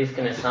آپ حدیث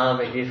کے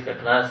نصاب, حدیث کا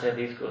کلاس ہے,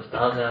 حدیث کے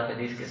استاد ہے, آپ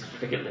حدیث کی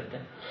سرٹیفکیٹ لیتے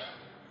ہیں.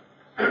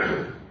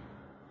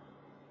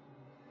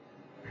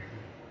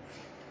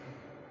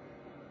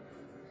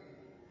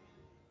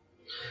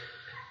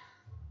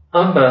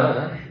 اب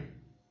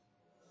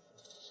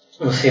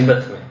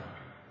مصیبت میں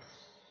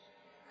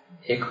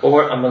ایک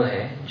اور عمل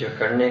ہے جو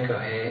کرنے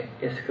کا ہے,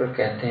 اس کو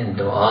کہتے ہیں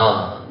دعا.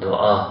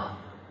 دعا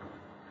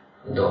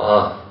دعا.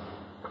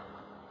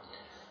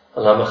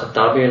 علامہ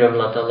خطابی رحمہ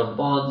اللہ تعالیٰ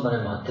بہت بڑے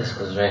محدث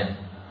گزرے ہیں,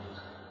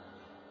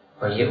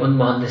 اور یہ ان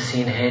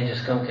محدثین ہیں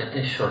جس کو ہم کہتے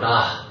ہیں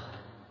شراح,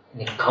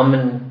 یعنی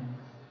کامن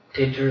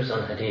teachers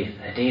on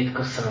حدیث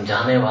کو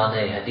سمجھانے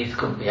والے, حدیث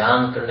کو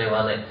بیان کرنے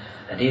والے,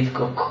 حدیث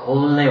کو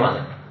کھولنے والے,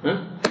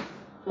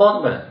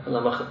 بہت بڑے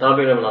علامہ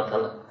خطابی رحمہ اللہ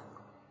تعالیٰ,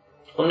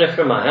 انہوں نے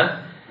فرمایا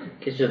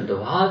کہ جو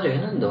دعا جو ہے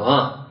نا, دعا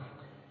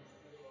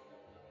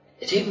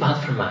عجیب بات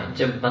فرمائے,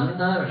 جب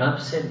بندہ رب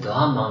سے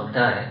دعا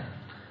مانگتا ہے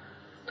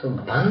تو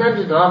بندہ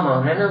جو دعا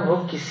مانگ رہا ہے نا, وہ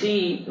کسی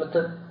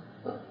مطلب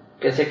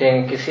کیسے کہیں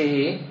گے, کسی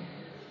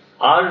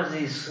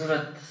عارضی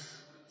صورت,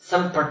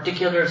 some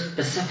particular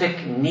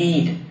specific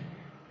need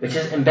which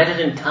is embedded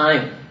in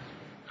time,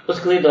 اس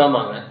کے لیے دعا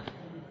مانگ رہا ہے.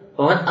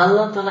 But when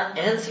Allah Ta'ala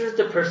answers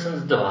the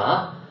person's dua,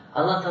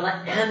 Allah Ta'ala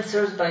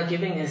answers by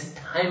giving his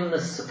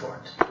timeless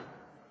support.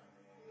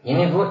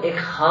 یعنی وہ ایک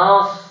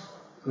خاص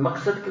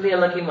مقصد کے لیے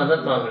اللہ کی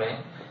مدد مانگ رہے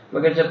ہیں,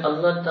 مگر جب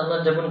اللہ تعالیٰ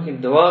جب ان کی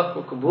دعا کو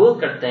قبول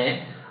کرتے ہیں,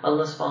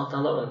 اللہ سبحانہ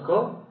تعالیٰ ان کو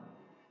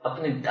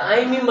اپنی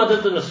دائمی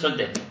مدد و نصرت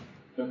دیتے ہیں.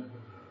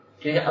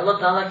 کیونکہ اللہ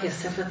تعالیٰ کی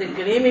صفت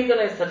کریمی کو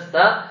نہیں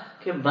سمجھتا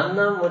کہ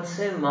بندہ مجھ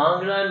سے مانگ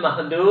رہا ہے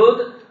محدود,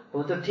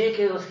 وہ تو ٹھیک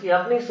ہے, اس کی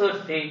اپنی سوچ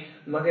تھی,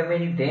 مگر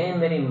میری دین,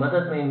 میری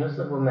مدد, میری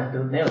نصرت وہ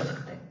محدود نہیں ہو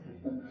سکتے.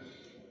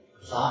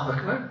 اللہ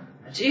اکبر,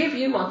 عجیب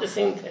یہ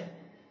محدثین تھے.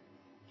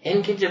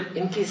 ان کی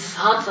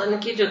ساتھ ان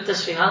کی جو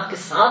تشریحات کے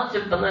ساتھ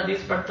جب بندہ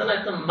حدیث پڑھتا نا,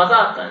 اتنا مزہ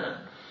آتا ہے نا.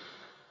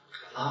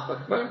 اللہ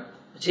اکبر,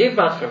 عجیب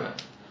بات فرمائے.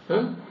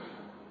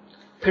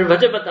 پھر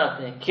وجہ بتاتے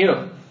ہیں کیوں.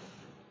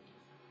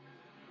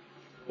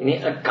 یعنی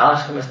کاش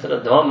ہم اس طرح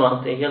دعا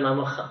مانگتے ہیں. یہ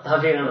علامہ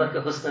خطابی رحمہ اللہ کے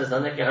حسن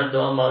زن ہے کہ ہر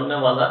دعا مانگنے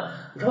والا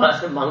دعا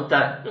سے مانگتا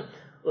ہے.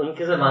 ان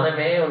کے زمانے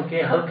میں, ان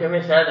کے حلقے میں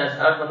شاید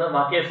ایسا ہر بندہ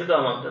واقعی ایسے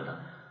دعا مانگتا تھا.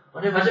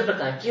 انہیں وجہ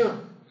بتایا کیوں.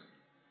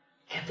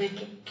 کہتے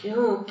کہ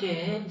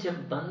کیونکہ جب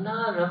بندہ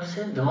رب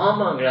سے دعا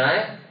مانگ رہا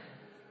ہے,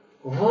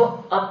 وہ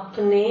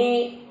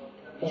اپنی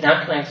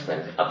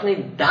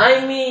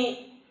دائمی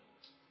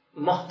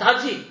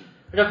محتاجی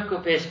رب کو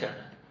پیش کر رہا ہے.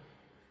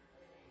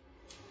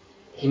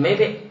 He may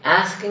be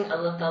asking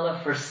Allah Ta'ala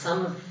for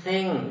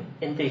something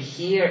in the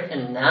here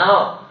and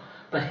now,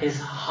 but his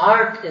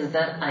heart is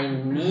that I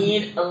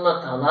need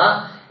Allah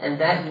Ta'ala, and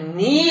that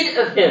need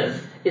of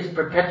his is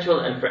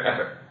perpetual and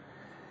forever.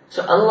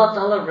 So Allah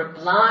Ta'ala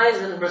replies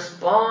and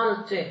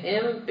responds to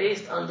him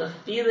based on the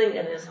feeling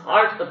in his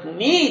heart of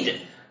need,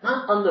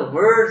 not on the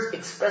words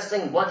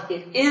expressing what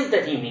it is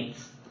that he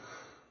needs.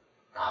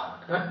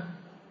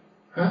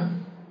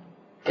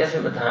 کیسے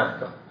بتائیں آپ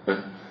کو.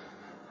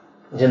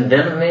 جن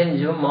دل میں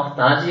جو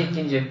محتاجی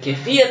کی جو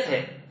کیفیت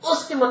ہے, اس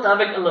کے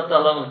مطابق اللہ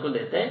تعالیٰ ان کو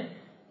دیتے ہیں,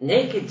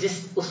 نہیں کہ جس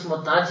اس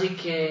محتاجی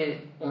کے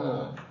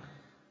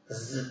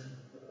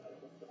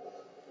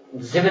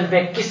ذہن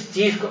میں کس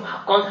چیز کو,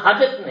 کون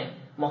حاجت میں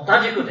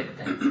محتاجی کو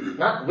دیکھتے ہیں,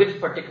 not which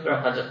particular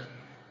حاجت.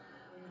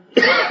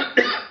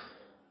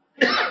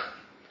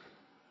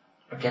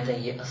 اور کہتے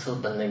ہیں یہ اصل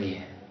بندگی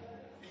ہے.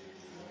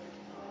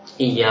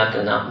 ایاک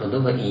نعبد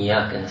و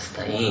ایاک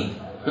نستعین.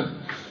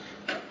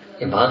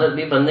 عبادت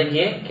بھی بندگی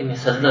ہے کہ میں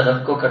سجدہ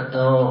رب کو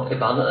کرتا ہوں,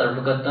 عبادت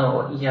رب کرتا ہوں,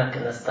 اور ایاک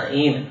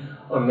نستعین,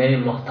 اور میری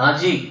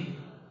محتاجی,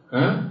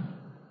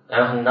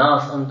 ایھا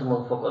الناس انتم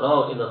الفقراء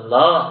الی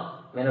اللہ,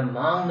 میرا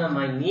مانگنا,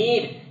 my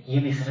need, یہ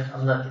بھی صرف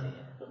اللہ کے لیے.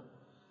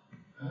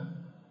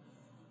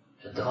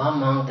 جو دعا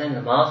مانگتا ہے,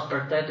 نماز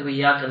پڑھتا ہے, تو وہ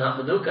ایاک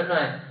نعبد کر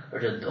رہا ہے, اور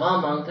جو دعا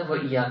مانگتا ہے وہ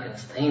ایاک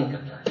نستعین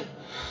کر رہا ہے.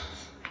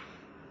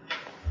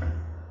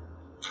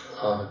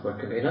 اللہ اکبر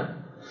کبیرہ.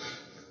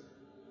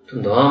 تو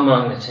دعا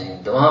مانگنا چاہیے,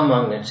 دعا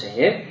مانگنا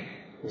چاہیے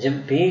جب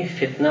بھی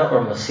فتنہ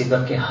اور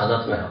مصیبت کی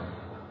حالت میں ہو.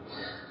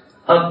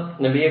 اب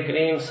نبی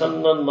کریم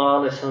صلی اللہ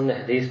علیہ وسلم نے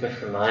حدیث میں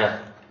فرمایا,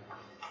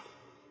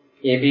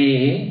 یہ بھی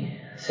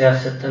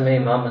سیاست میں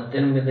امام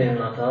الترمذی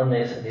اللہ تعالیٰ نے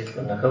اس حدیث کو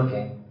نقل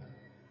کی.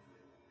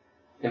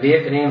 نبی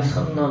کریم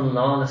صلی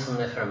اللہ علیہ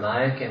وسلم نے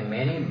فرمایا کہ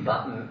میری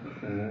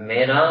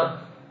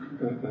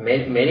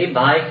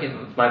بھائی کی,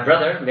 my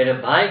brother, میرے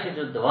بھائی کی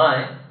جو دعا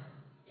ہے,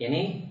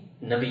 یعنی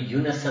نبی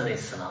یونس علیہ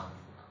السلام,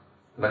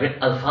 مگر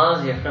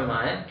الفاظ یہ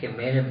فرمایا کہ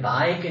میرے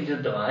بھائی کی جو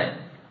دعا ہے,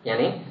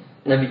 یعنی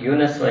نبی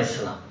یونس علیہ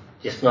السلام,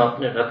 جس نے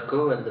اپنے رب کو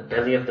in the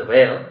belly of the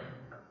whale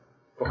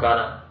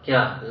پکارا,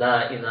 کیا, لا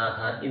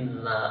الہ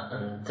الا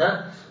انت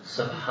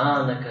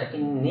سبحانک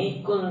انی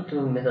کنت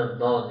من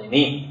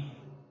الظالمین.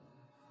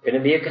 پھر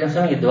نبی کریم صلی اللہ علیہ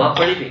وسلم یہ دعا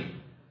پڑھی بھی,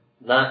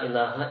 لا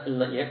الہ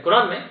الا, یہ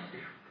قرآن میں,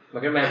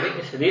 مگر میں ابھی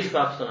اس حدیث کو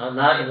آپ سنا,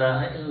 لا الہ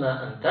الا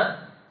انت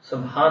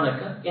سبحانک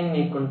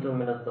انی کنت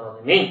من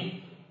الظالمین.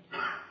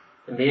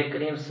 نبی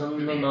کریم صلی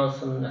اللہ علیہ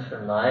وسلم نے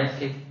فرمایا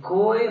کہ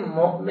کوئی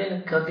مومن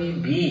کبھی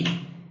بھی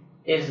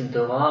اس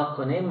دعا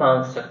کو نہیں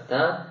مانگ سکتا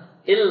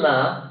الا,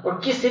 اور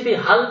کسی بھی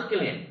حالت کے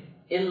لیے,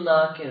 الا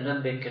کہ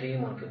رب کریم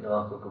ان کی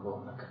دعا کو قبول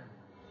نہ کرے.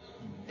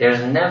 There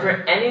is never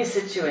any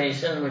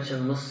situation in which a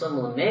Muslim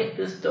will make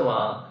this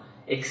dua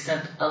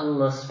except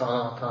Allah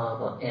subhanahu wa ta'ala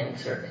will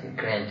answer and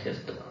grant his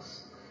duas.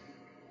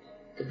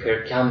 تو پھر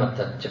کیا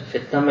مطلب, جب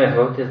فتنہ میں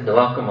ہو تو اس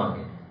دعا کو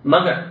مانگے,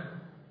 مگر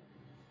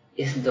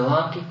اس دعا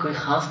کی کوئی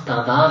خاص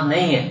تعداد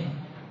نہیں ہے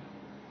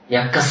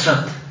یا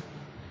کثرت.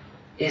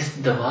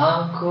 اس دعا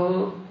کو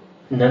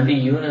نبی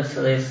یونس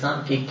علیہ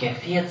السلام کی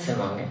کیفیت سے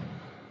مانگے.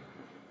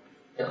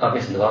 تو اب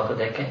اس دعا کو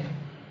دیکھیں,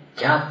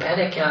 کیا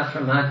پہلے کیا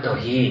فرمایا,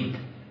 توحید,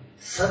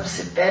 سب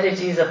سے پہلی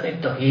چیز اپنی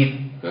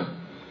توحید.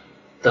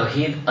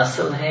 توحید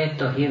اصل ہے,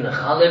 توحید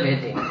غالب ہے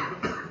دین.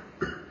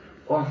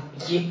 اور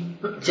یہ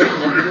جب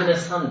نبی علیہ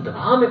السلام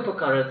دعا میں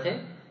پکارے تھے,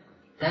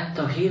 that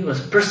توحید was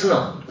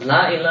personal.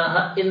 لا الہ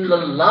الا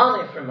اللہ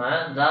نے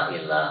فرمایا, لا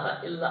الہ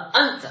الا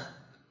انت.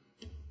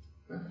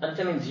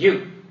 Anta means you.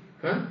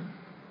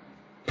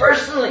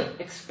 Personally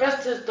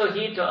expressed his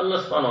توحید to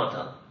Allah subhanahu wa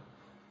ta'ala.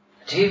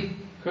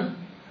 عجیب,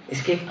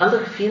 اس کی ایک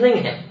الگ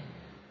فیلنگ ہے.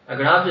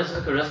 اگر آپ جس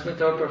کو رسمی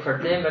طور پر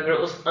پڑھتے ہیں مگر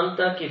اس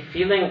انتا کی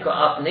فیلنگ کو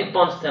آپ نہیں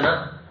پہنچتے نا,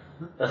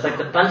 that's like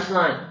the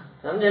punchline,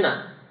 سمجھے نا,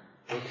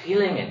 ایک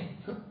فیلنگ ہے,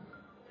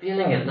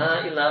 فیلنگ ہے, لا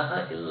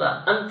الہ الا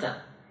انت,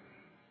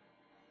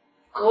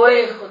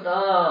 کوئی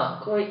خدا,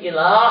 کوئی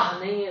الہ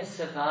نہیں ہے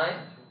سوائے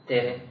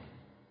تیرے.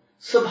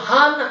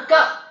 سبحانک,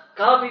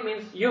 کا بھی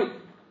means you,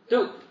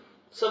 تو,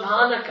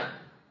 سبحانک,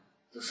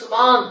 تو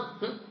سبحان,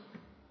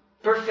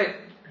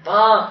 perfect,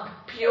 pure,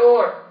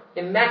 pure,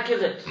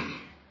 immaculate,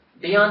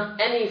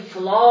 beyond any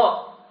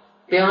flaw,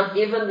 beyond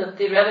even the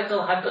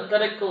theoretical,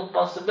 hypothetical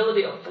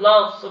possibility of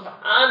flaw.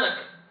 Subhanak.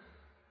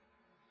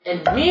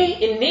 And me,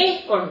 inni,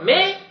 or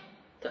me,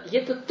 یہ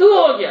تو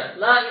ہو گیا.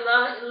 لا الہ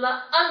الا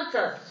انت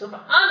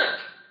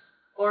سبحانک,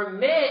 اور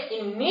میں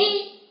انی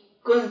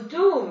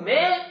کنتو,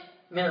 میں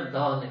من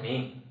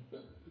الظالمین.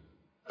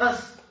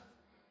 بس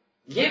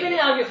یہ بھی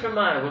نہیں آگے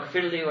فرمایا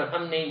وغفر لی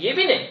ورحمنی, یہ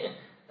بھی نہیں,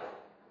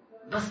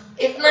 بس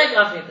اتنا ہی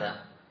کافی تھا.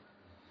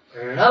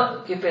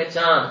 رب کی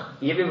پہچان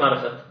یہ بھی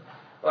معرفت,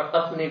 اور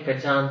اپنی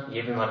پہچان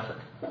یہ بھی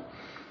معرفت.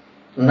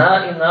 لا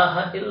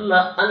الہ الا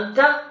انت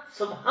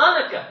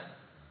سبحانک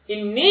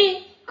انی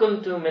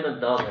کنت من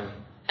الظالمین.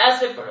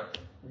 ایسے پڑھو,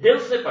 دل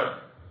سے پڑھو,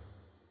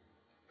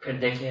 پھر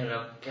دیکھیں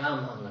رب کیا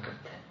معاملہ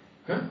کرتے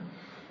ہیں.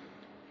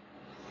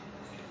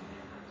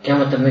 کیا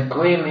مطلب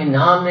میں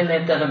نام نہیں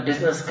لیتا رب,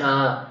 بزنس کا,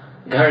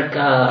 گھر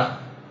کا,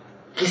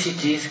 کسی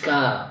چیز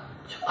کا.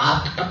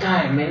 آپ تو پتا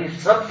ہے میری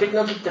سب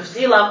فتنوں کی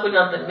تفصیل آپ کو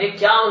جانتے ہیں, میں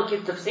کیا ان کی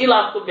تفصیل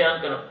آپ کو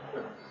بیان کروں.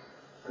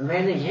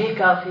 میں نے یہ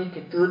کافی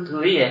کہ تو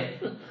ہی ہے,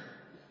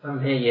 اور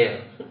میں یہ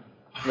ہوں,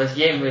 بس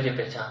یہ مجھے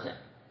پہچان ہے.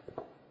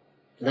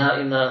 لا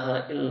الہ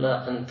الا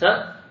انت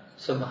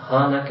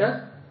سبحانک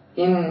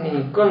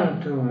انی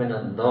کنت من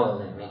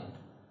الظالمین.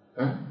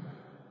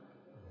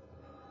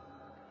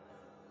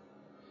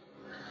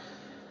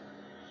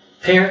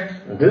 پھر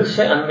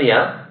دوسرے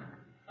انبیاء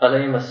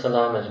علیہم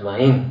السلام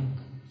اجمعین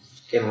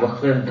کے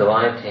مختلف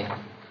دعائیں تھیں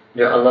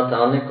جو اللہ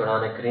تعالیٰ نے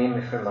قرآن کریم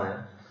میں فرمایا,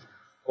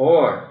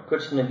 اور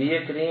کچھ نبی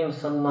کریم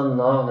صلی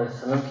اللہ علیہ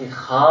وسلم کی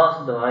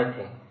خاص دعائیں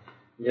تھیں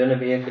جو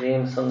نبی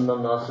کریم صلی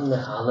اللہ علیہ وسلم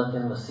نے حالت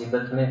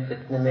مصیبت میں,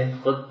 فتنے میں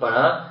خود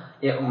پڑھا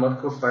یا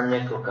امت کو پڑھنے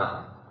کو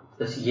کہا.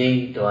 بس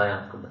یہی دعائیں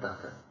آپ کو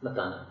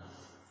بتانا.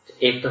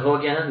 ایک تو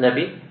ہو گیا نا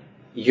نبی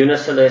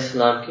یونس علیہ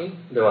السلام کی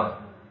دعا,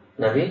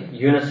 نبی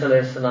یونس علیہ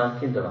السلام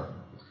کی دعا.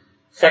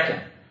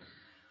 سیکنڈ,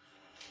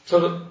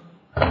 چلو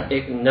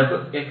ایک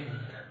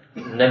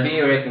نبی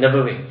اور ایک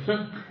نبوی,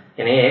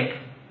 یعنی ایک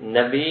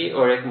نبی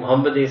اور ایک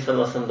محمدی صلی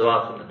اللہ علیہ وسلم دعا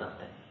کو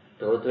بتاتے ہیں.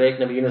 تو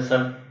ایک نبی یونس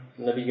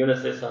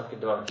علیہ السلام کی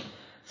دعا.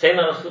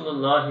 سیدنا رسول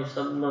اللہ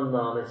صلی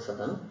اللہ علیہ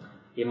وسلم,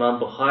 امام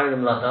بخاری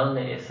رحمہ اللہ تعالیٰ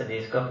نے اس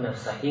حدیث کو اپنے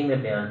صحیح میں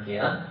بیان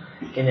کیا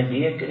کہ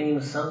نبی کریم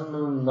صلی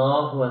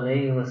اللہ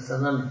علیہ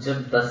وسلم جب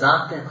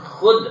بذات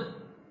خود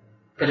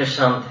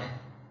پریشان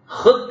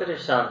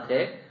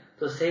تھے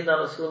تو سیدنا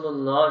رسول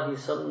اللہ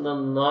صلی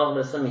اللہ علیہ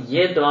وسلم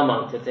یہ دعا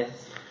مانگتے تھے,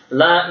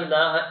 لا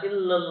الہ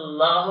الا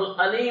اللہ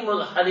العلیم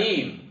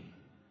الحلیم.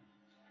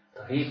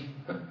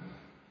 توحید,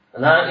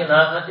 لا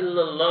الہ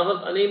الا اللہ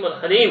العلیم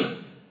الحلیم,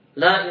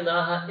 لا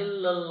الہ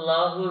الا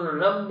اللہ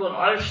رب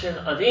العرش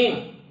العظیم,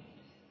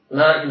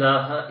 لا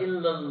الہ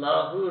الا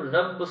اللہ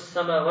رب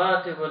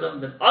السماوات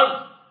ورب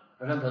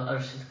الارض رب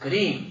العرش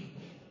الکریم.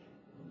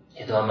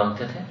 یہ دعا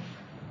مانگتے تھے.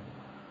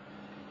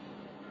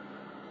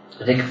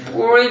 لیکن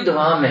پوری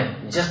دعا میں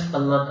جس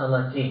اللہ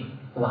تعالیٰ کی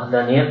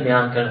وحدانیت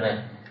بیان کر رہے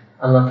ہیں,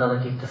 اللہ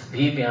تعالیٰ کی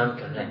تسبیح بیان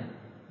کر رہے ہیں.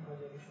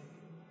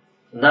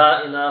 لا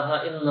الہ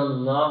الا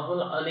اللہ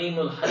العلیم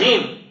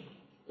الحلیم,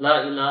 لا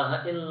الہ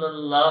الا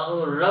اللہ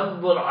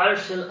رب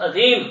العرش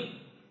العظیم,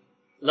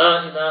 لا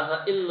الہ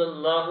الا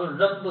اللہ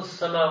رب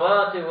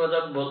السماوات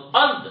ورب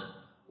الارض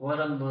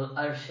ورب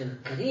العرش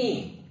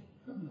الکریم.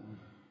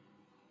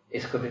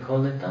 اس کو بھی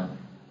کھول دیتا ہوں.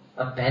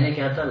 اب پہلے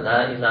کیا تھا,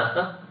 لا الہ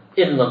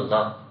الا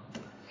اللہ.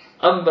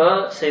 اب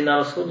سیدنا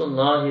رسول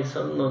اللہ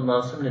صلی اللہ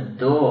علیہ وسلم نے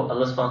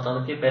اللہ سبحانہ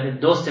وتعالیٰ کی پہلے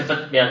دو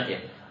صفت بیان کیا,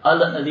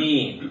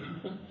 العلیم,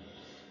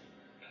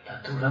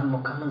 تو رب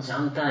مکمل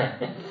جانتا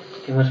ہے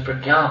کہ مجھ پر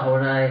کیا ہو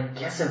رہا ہے,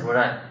 کیسے ہو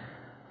رہا ہے,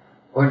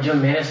 اور جو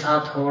میرے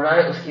ساتھ ہو رہا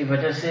ہے اس کی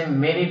وجہ سے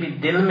میری بھی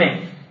دل میں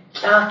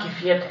کیا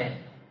کیفیت ہے.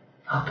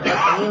 آپ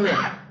علیم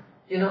ہے,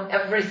 you know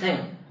everything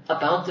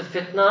about the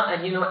fitna,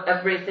 and you know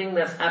everything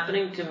that's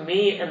happening to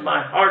me and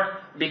my heart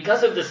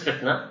because of this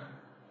fitna.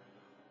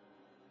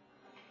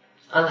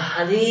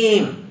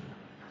 Al-Halim,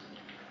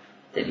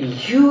 that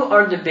you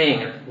are the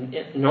being.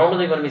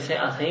 Normally when we say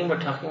Al-Halim,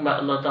 we're talking about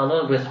Allah Ta'ala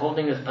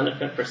withholding His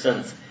punishment for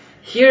sins.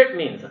 Here it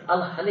means that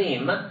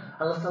Al-Halim,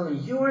 Allah Ta'ala,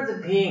 you are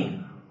the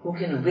being who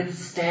can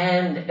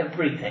withstand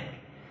everything.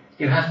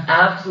 You have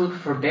absolute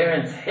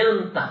forbearance, حلم,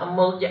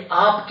 تحمل, یہ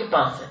آپ کے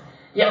پاس ہے,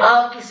 یہ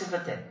آپ کی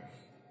صفت ہے.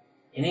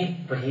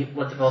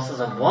 What the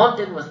Prophet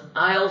wanted was,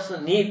 I also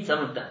need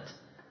some of that.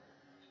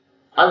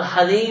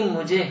 Al-Halim,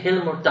 مجھے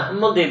حلم اور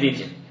تحمل دے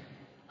دیجئے.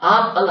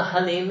 آپ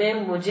الحلیم میں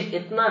مجھے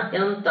اتنا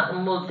حلم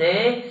تحمل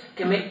دیں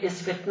کہ میں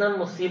اس فتنہ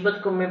مصیبت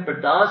کو میں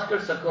برداشت کر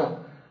سکوں,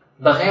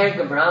 بغیر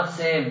گھبراہٹ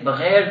سے,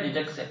 بغیر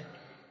جھجک سے.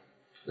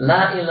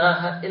 لا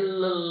الہ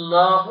الا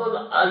اللہ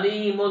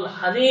العلیم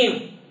الحلیم.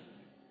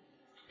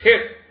 پھر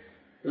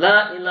لا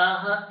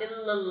الہ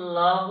الا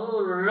اللہ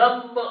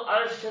رب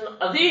عرش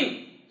العظیم.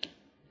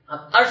 اب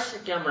عرش سے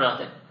کیا مراد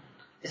ہے,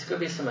 اس کو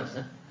بھی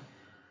سمجھنا.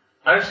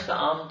 عرش کا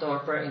عام طور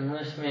پر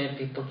انگلش میں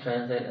people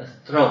translate as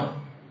throne.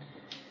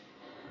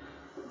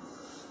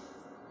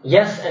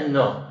 Yes and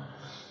no.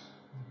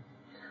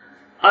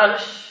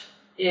 Arsh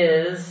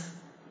is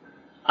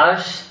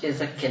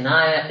a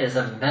kinaya, is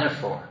a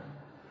metaphor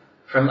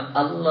from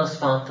Allah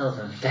subhanahu wa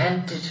ta'ala's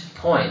vantage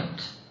point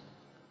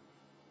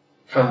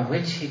from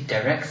which He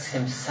directs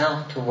Himself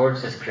towards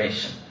His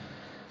creation.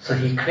 So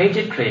He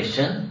created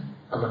creation.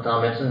 Allah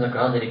Ta'ala mentions in the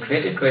Quran that He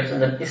created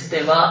creation, then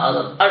istiwa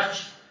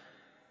al-arsh.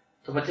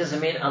 So what does it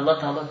mean? Allah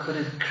Ta'ala could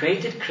have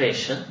created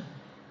creation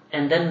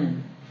and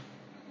then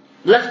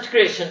left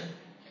creation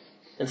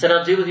and said,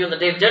 I'll deal with you on the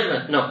Day of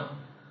Judgment. No.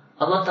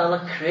 Allah Ta'ala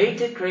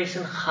created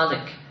creation,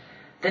 Khaliq.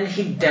 Then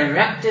He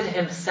directed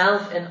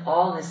Himself and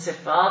all His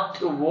sifat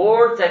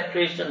towards that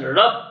creation,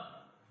 Rabb.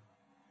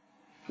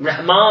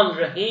 Rahman,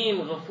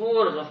 Rahim,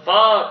 Ghafoor,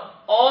 Ghaffar,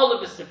 all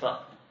of His sifat.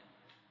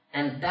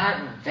 And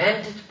that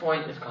vantage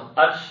point is called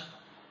Arsh.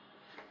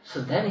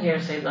 So then here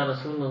Sayyidina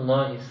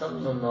Rasulullah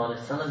sallallahu alaihi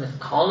wasallam is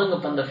calling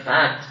upon the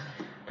fact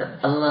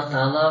that Allah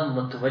Ta'ala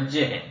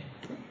mutawajjih hai.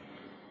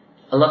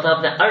 اللہ تعالیٰ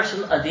اپنے عرش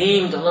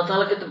العظیم, تو اللہ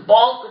تعالیٰ کے تو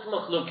بہت کچھ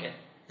مخلوق ہے,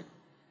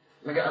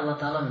 مگر اللہ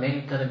تعالیٰ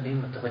میری طرف بھی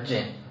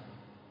متوجہ.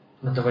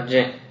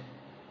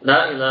 لا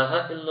الہ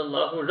الا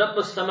اللہ رب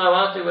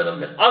السماوات و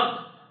رب الارض.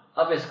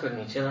 اب اس کو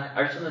نیچے لائے.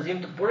 عرش العظیم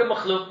تو پورے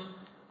مخلوق,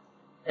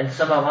 and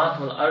سماوات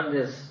والارض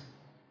is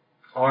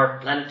our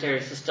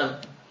planetary system.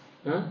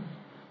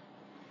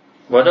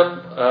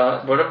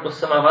 ورب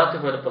السماوات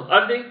و رب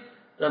الارض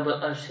رب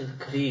العرش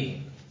الکریم.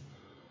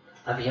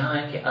 اب یہاں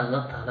ہے کہ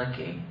اللہ تعالیٰ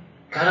کے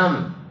کرم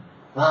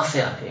وہاں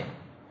سے آتے ہیں,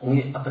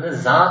 یعنی اپنے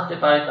ذات پہ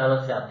پائے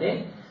تعالیٰ سے آتے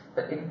ہیں,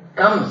 but it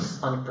comes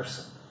on a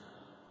person.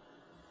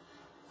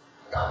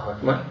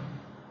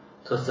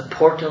 So it's the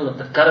portal of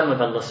the karam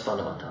of Allah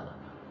subhanahu wa ta'ala.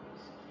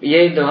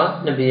 یہی دعا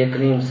نبی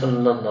کریم صلی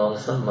اللہ علیہ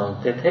وسلم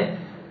مانگتے تھے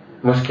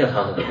مشکل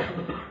حالت میں.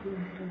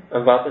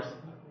 اب واپس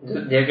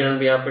دیگر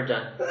انبیاء پر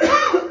جائیں.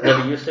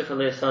 نبی یوسف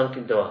علیہ السلام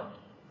کی دعا,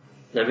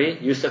 نبی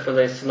یوسف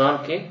علیہ السلام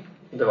کی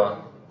دعا,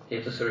 یہ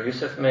تو سورہ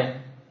یوسف میں.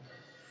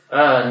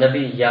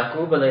 نبی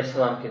یعقوب علیہ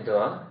السلام کی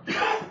دعا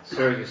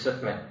سورہ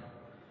یوسف میں,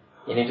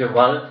 یعنی جو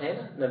والد تھے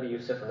نا نبی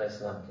یوسف علیہ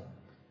السلام کے.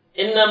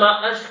 انما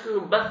اشکو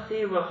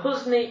بثی و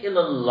حزنی الی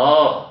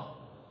اللہ,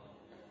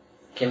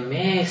 کہ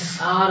میں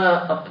سارا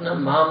اپنا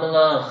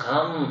معاملہ,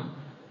 غم,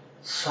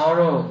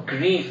 sorrow,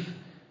 grief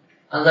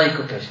اللہ ہی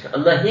کو پیش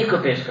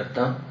کرتا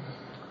ہوں,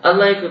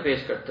 اللہ ہی کو پیش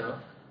کرتا ہوں.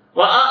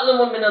 وَأَعْلَمُ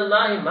مِنَ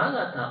اللَّهِ مَا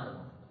لَا تَعْلَمُونَ.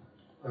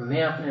 اور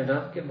میں اپنے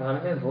رب کے بارے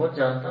میں وہ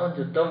جانتا ہوں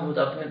جو تم خود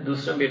اپنے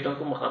دوسرے بیٹوں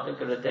کو مخاطب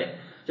کر لیتے ہیں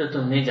جو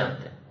تم نہیں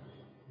جانتے.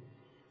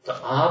 تو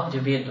آپ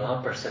جب یہ دعا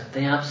پڑھ سکتے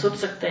ہیں, آپ سوچ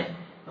سکتے ہیں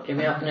کہ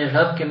میں اپنے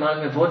رب کے بارے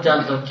میں وہ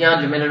جانتا ہوں کیا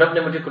جو میرے رب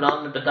نے مجھے قرآن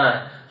میں بتایا,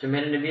 جو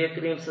میرے نبی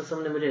کریم صلی اللہ علیہ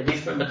وسلم نے مجھے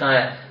حدیث میں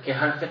بتایا کہ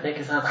ہر فتنے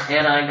کے ساتھ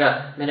خیر آئے گا,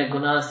 میرے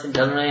گناہ سے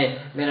ڈر رہے ہیں,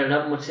 میرے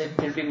رب مجھ سے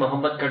پھر بھی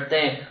محبت کرتے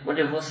ہیں,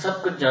 مجھے وہ سب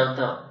کچھ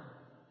جانتا ہوں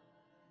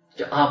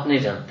جو آپ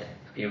نہیں جانتے.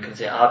 You can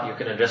say you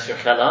can address your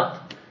khayalat,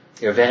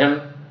 your vehem,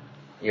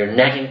 your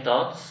nagging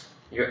thoughts,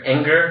 your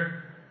anger,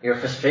 your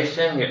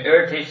frustration, your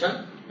irritation.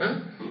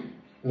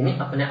 یعنی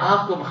اپنے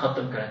آپ کو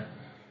مخاطب کریں.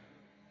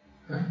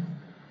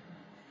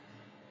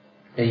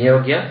 یہ ہو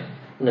گیا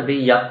نبی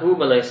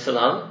یعقوب علیہ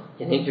السلام,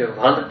 یعنی جو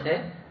والد ہے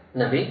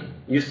نبی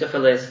یوسف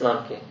علیہ السلام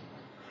کے.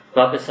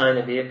 واپس آئے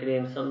نبی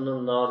کریم صلی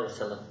اللہ علیہ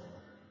وسلم.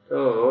 تو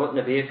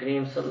نبی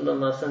کریم صلی اللہ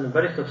علیہ وسلم نے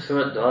بڑی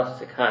خوبصورت دعا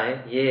سکھائے.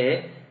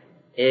 یہ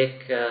ایک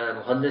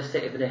محدث سے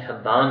ابن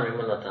حبان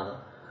رحمہ اللہ تعالیٰ,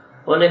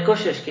 انہوں نے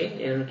کوشش کی,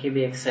 ان کی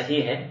بھی ایک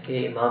صحیح ہے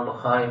کہ امام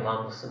بخاری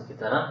امام مسلم کی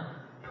طرح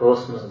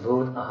ٹھوس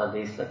مضبوط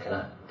احادیث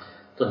لکھنا.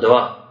 تو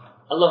دعا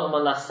اللہم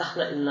لا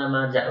سہل الا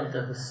ما جعلتہ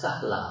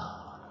سہلا.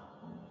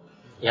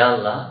 یا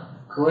اللہ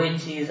کوئی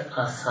چیز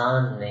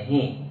آسان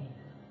نہیں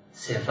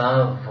سوا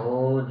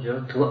وہ جو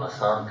تو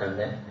آسان کر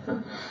دے.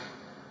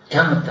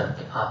 کیا مطلب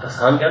کہ آپ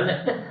آسان کر دیں؟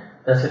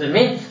 That's what it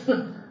means.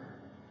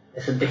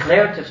 It's a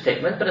declarative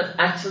statement, but it's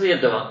actually a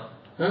dua.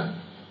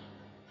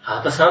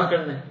 آپ آسان کر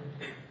دیں.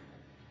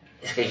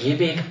 اس کا یہ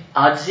بھی ایک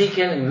عاجزی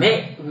کے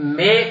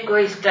میں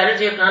کوئی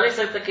اسٹریٹجی اپنا نہیں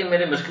سکتا کہ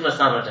میری مشکل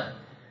آسان ہو جائے.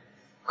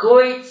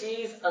 کوئی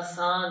چیز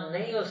آسان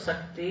نہیں ہو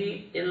سکتی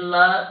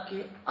اللہ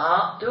کہ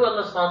آپ تو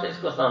اللہ سبحانہ اس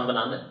کو آسان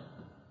بنا دیں.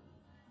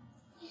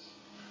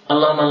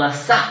 اللہم لا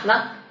سہلا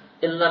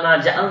الا ما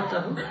جعلتہ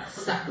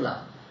سہلا.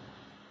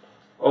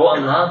 Oh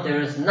Allah,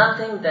 there is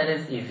nothing that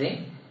is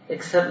easy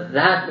except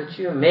that which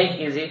you make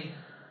easy.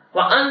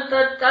 وَأَنْتَ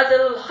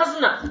تَجْعَلُ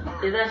الْحَزْنَ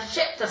إِذَا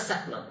شِئْتَ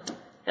سَهْلًا.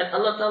 And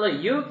Allah Ta'ala,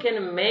 you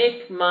can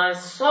make my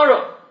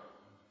sorrow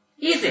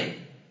easy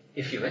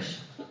if you wish.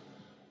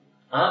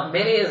 آپ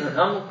میرے اس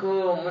غم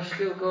کو،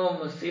 مشکل کو،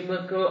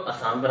 مصیبت کو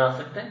آسان بنا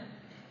سکتے ہیں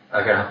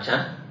اگر آپ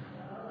چاہیں.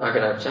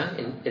 اگر آپ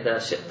چاہیں اذا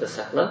شئت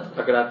سهلا،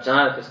 اگر آپ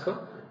چاہیں آپ اس کو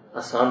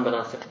آسان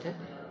بنا سکتے ہیں.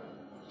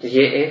 تو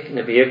یہ ایک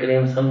نبی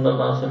کریم صلی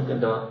اللہ علیہ وسلم کی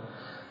دعا.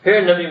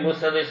 پھر نبی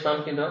موسیٰ علیہ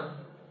السلام کی دعا،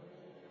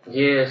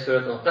 یہ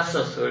سورۃ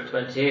القصص سورۃ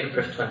 28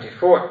 verse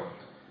 24.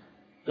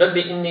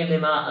 ربی انی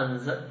لما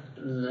انزلت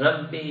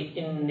ربی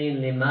انی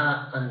لما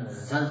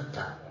انزلت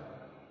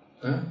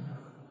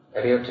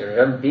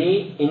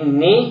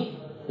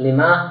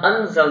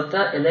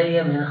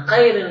الی من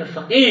خیر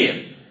فقیر.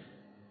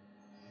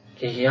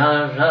 کہ یا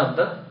رب،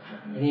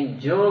 یعنی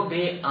جو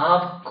بھی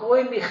آپ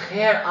کوئی بھی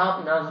خیر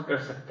آپ نازل کر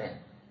سکتے ہیں،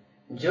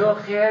 جو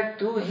خیر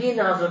تو ہی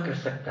نازل کر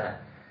سکتا ہے،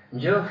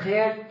 جو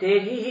خیر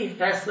تیری ہی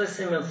فیصلے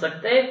سے مل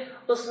سکتے ہیں،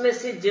 اس میں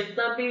سے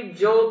جتنا بھی،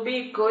 جو بھی،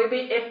 کوئی بھی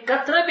ایک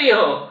قطرہ بھی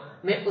ہو،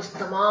 میں اس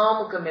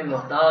تمام کا میں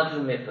محتاج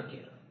ہوں، میں فقیر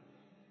ہوں.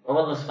 Oh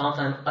Allah subhanahu wa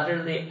ta'ala, I'm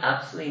utterly,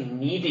 absolutely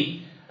needy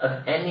of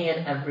any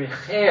and every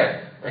khair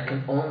that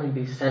can only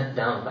be sent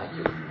down by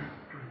you.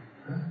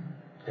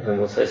 نبی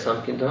موسیٰ علیہ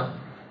السلام کی دعا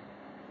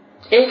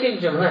ایک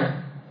ایک جملہ ہے.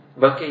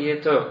 بلکہ یہ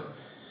تو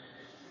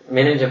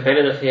میں نے جب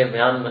پہلے دفعہ یہ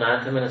بیان بنایا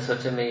تھا، میں نے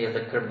سوچا میں یہ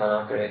لکھ کر بنا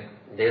کر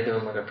دے دوں،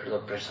 مگر پھر لوگ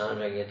پریشان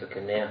رہ گئے تو کہ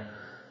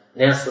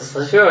نیا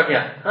سلسلہ ہو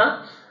گیا. ہاں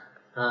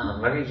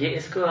مگر یہ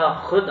اس کو آپ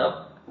خود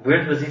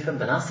ورد وظیفہ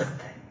بنا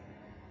سکتے ہیں.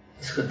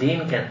 اس کو دین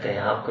کہتے ہیں.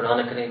 آپ قرآن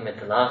کریم میں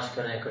تلاش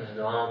کریں کچھ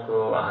دعاؤں کو،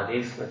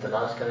 احادیث میں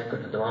تلاش کریں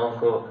کچھ دعاؤں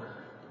کو.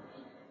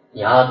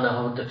 یاد نہ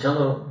ہو تو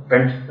چلو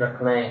پرنٹ رکھ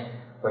لیں،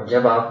 اور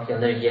جب آپ کے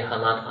اندر یہ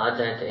حالات آ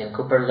جائیں تو ان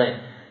کو پڑھ لیں.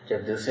 جب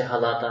دوسرے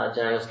حالات آ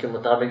جائیں اس کے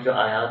مطابق جو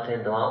آیات ہیں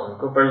دعا ان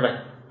کو پڑھ لیں.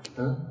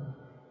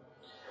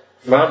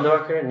 بات دعا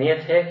کریں.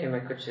 نیت ہے کہ میں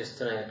کچھ اس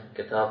طرح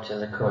کتاب سے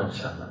لکھوں،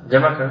 انشاءاللہ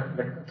جمع کروں،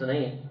 لکھوں تو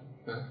نہیں ہے.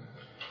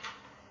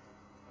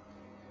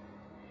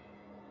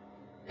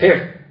 پھر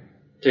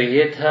تو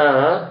یہ تھا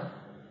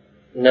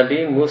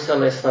نبی موسیٰ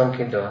علیہ السلام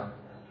کی دعا.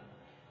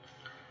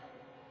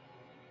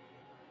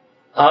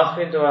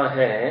 آخری دعا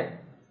ہے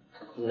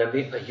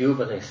نبی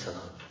ایوب علیہ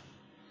السلام.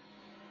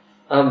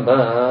 اب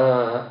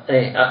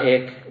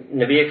ایک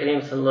نبی کریم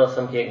صلی اللہ علیہ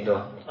وسلم کی ایک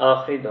دعا،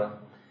 آخری دعا،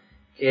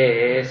 کہ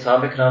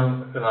سابق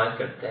رام روایت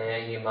کرتے ہیں،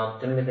 یہ امام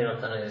ترمذی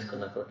رحمۃ اللہ نے جس کو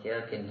نقل کیا،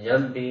 کہ جب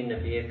بھی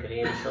نبی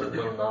کریم صلی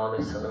اللہ علیہ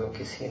وسلم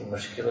کسی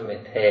مشکل میں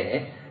تھے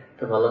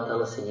تو اللہ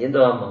تعالیٰ سے یہ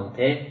دعا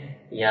مانگتے،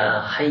 یا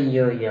حی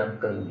یا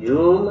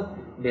قیوم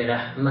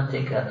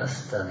برحمتک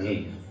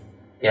استغیث.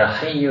 یا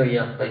حی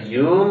یا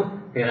قیوم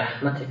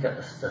برحمتک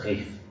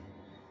استغیث.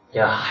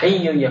 یا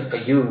حی یا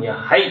قیوم. یا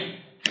حی،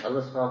 اللہ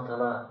سبحانہ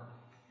وتعالی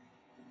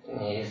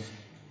is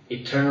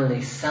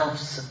eternally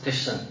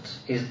self-sufficient.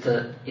 He's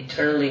the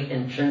eternally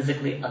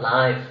intrinsically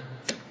alive,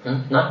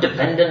 not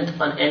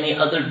dependent on any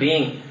other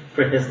being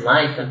for his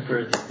life and for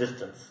his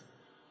existence.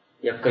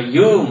 Ya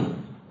Qayyum,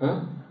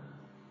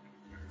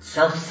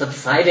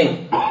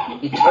 self-subsiding,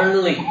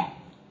 eternally,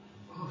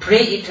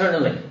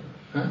 pre-eternally.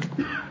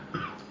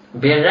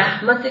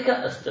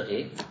 Birahmatika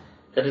astaghith,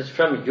 that is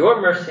from your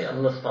mercy,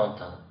 Allah subhanahu wa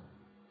ta'ala,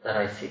 that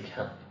I seek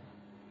help.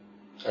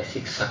 I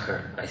seek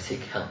succor, I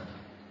seek help.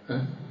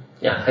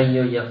 Ya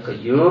Hayyu Ya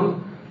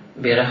Qayyum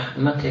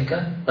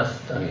Birahmatika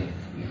Astaghith.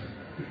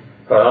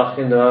 اور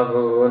آخری دعا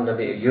وہ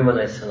نبی ایوب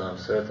علیہ السلام،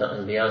 سورۃ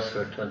الانبیاء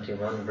سورۃ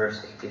 21 verse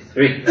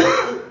 83.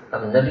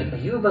 اب نبی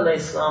ایوب علیہ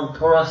السلام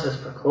تھوڑا سا اس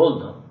پر کھول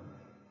دو،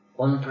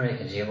 ان پر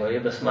ایک عجیب اور یہ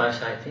بسمائش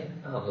آئی تھی.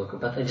 آپ لوگوں کو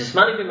پتہ ہے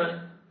جسمانی بیماری،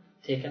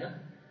 ٹھیک ہے نا،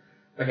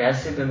 ایک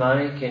ایسی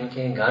بیماری کہ ان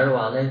کے گھر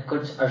والے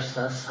کچھ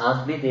عرصہ ساتھ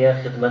بھی دیا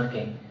خدمت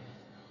کی،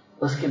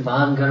 اس کے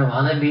بعد گھر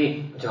والے بھی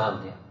جواب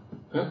دیا.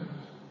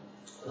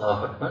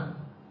 اللہ اکبر،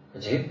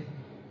 عجیب.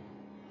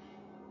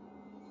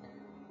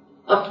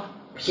 اب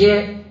یہ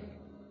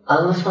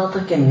اللہ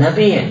سبحانہ کے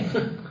نبی ہیں،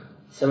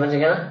 سمجھ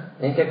گیا نا،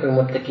 نہیں کہ کوئی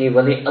متقی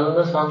ولی،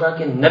 اللہ سبحانہ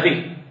کے نبی.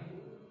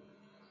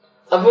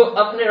 اب وہ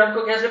اپنے رب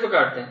کو کیسے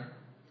پکارتے ہیں؟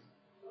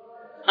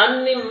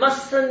 انی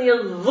مسنی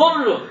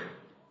الضر،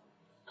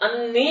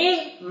 انی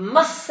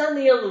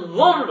مسنی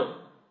الضر،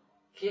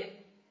 کہ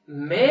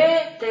میں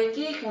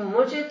تحقیق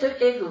مجھے تو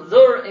ایک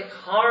ضر، ایک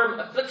ہارم،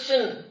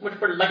 افلکشن مجھ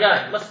پر لگا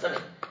ہے. مسنی،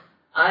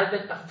 I've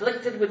been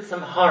afflicted with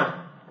some harm.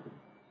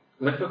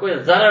 مجھ پر کوئی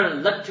ضرر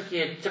لگ چکی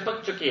ہے، چپک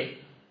چکی ہے.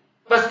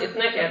 بس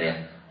اتنا کہہ دیا.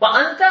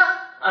 وَأَنْتَ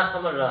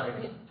أَرْحَمُ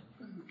الرَّاحِمِينَ.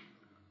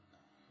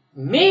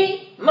 Me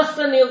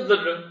مَسَّنِيَ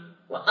الضُّرُّ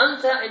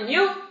وَأَنْتَ and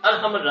you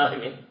أَرْحَمُ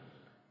الرَّاحِمِينَ.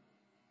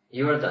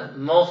 You are the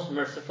most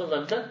merciful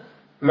of the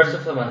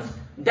merciful ones.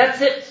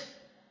 That's it.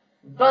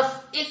 بس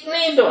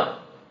اتنی ہی دعا.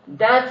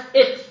 That's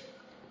it.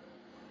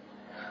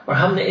 اور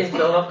ہم نے اس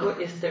دعا کو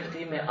اس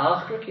ترتیب میں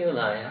آخر کیوں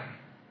لایا؟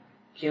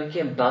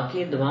 کیونکہ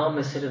باقی دعاؤں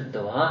میں صرف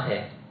دعا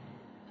ہے.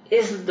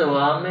 اس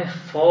دعا میں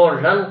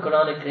فوراً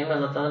قرآن کریم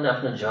اللہ تعالیٰ نے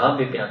اپنا جواب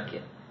بھی بیان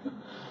کیا،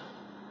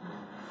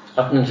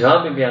 اپنا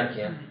جواب بھی بیان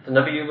کیا. تو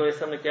نبی ایوب علیہ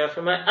السلام نے کیا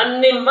فرمایا؟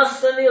 انی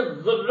مسنی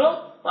الضر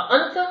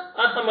وانت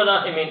ارحم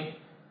الراحمین.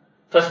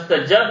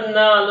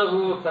 فاستجبنا له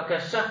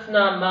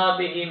فكشفنا ما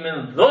به من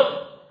ضر.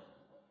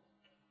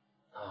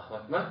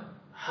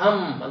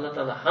 ہم اللہ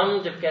تعالیٰ ہم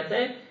جب کہتے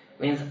ہیں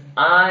means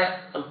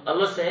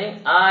Allah saying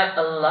I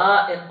Allah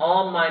in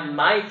all my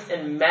might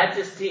and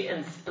majesty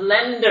and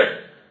splendor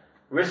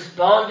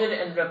responded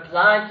and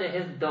replied to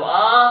his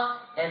dua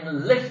and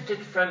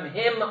lifted from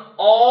him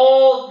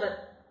all the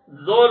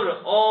dhur,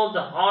 all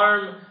the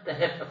harm that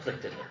had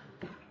afflicted him.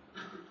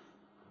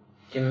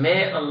 کہ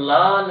میں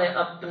اللہ نے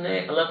اپنے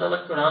اللہ تعالیٰ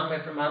قرآن میں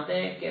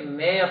فرماتے ہیں کہ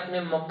میں اپنے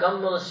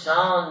مکمل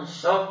شان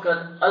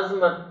شوکت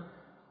عظمت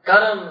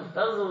کرم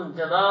فضل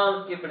جلال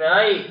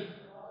کبریائی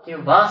کے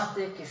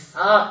واسطے کے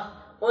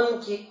ساتھ ان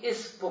کی اس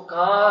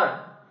پکار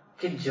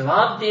کے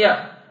جواب دیا،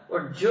 اور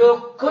جو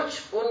کچھ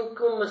ان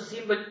کو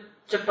مصیبت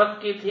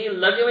چپک کی تھی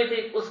لگی ہوئی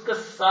تھی اس کا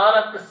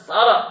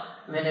سارا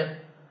میں نے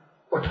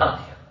اٹھا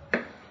دیا.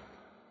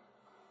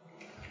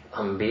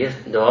 ہم بھی اس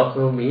دعا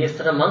کو بھی اس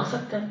طرح مانگ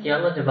سکتے ہیں کہ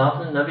اللہ جب آپ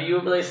نے نبی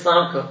ایوب علیہ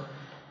السلام کو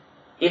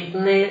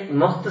اتنے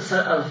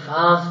مختصر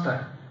الفاظ پر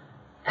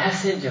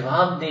ایسے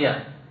جواب دیا،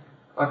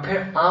 اور پھر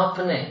آپ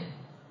نے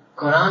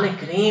قرآن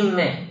کریم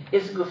میں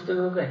اس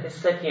گفتگو کا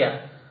حصہ کیا،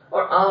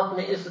 اور آپ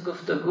نے اس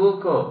گفتگو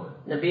کو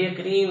نبی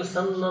کریم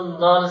صلی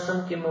اللہ علیہ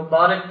وسلم کی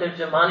مبارک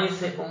ترجمانی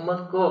سے امت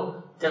کو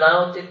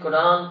تلاوت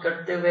قرآن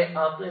کرتے ہوئے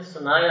آپ نے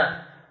سنایا،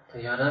 تو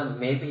یار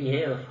میں بھی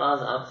یہ الفاظ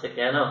آپ سے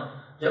کہہ رہا ہوں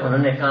جو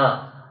انہوں نے کہا،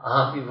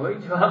 آپ بھی وہی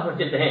جواب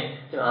مجھے دیں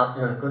جو آپ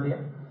نے ان کو دیا.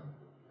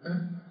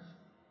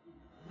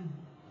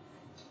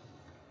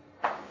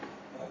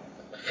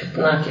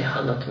 فتنہ کی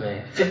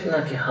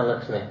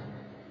حالت میں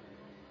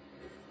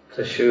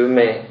تو شروع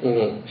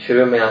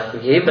میں آپ کو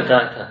یہی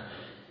بتایا تھا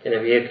کہ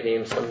نبی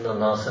کریم صلی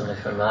اللہ علیہ وسلم نے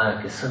فرمایا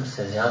کہ سب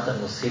سے زیادہ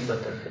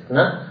مصیبت اور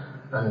فتنہ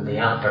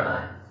انبیاء پر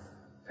آئے.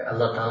 پھر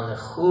اللہ تعالیٰ نے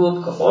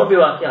خوب اور بھی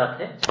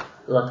واقعات ہیں،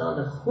 اللہ تعالیٰ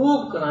نے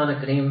خوب قرآن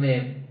کریم میں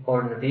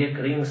اور نبی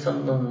کریم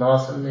صلی اللہ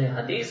علیہ وسلم نے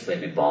حدیث میں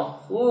بھی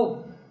بہت خوب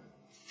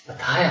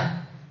بتایا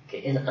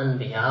کہ ان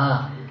انبیاء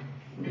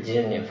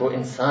وہ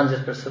انسان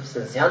جس پر سب سے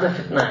زیادہ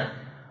فتنہ ہے،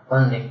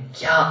 انہوں نے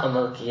کیا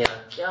عمل کیا،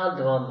 کیا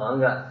دعا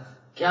مانگا،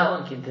 کیا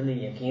ان کی دلی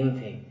یقین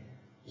تھی.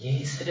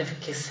 یہ صرف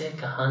قصے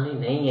کہانی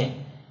نہیں ہے،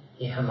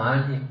 یہ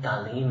ہمارے لیے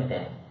تعلیم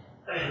ہے،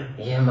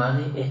 یہ ہمارے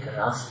لیے ایک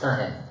راستہ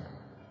ہے،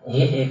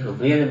 یہ ایک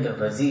ورد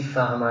وظیفہ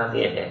ہمارے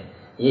لیے ہے،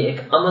 یہ ایک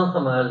عمل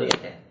ہمارے لیے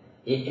ہے،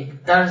 یہ ایک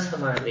طرز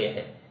ہمارے لیے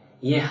ہے،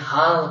 یہ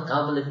حال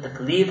قابل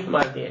تقلید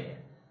ہمارے لیے ہے.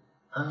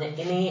 ہم نے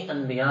انہی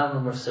انبیاء و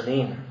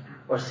مرسلین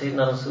اور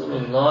سیدنا رسول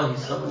اللہ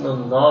صلی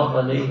اللہ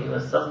علیہ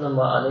وسلم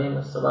علیہ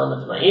السلام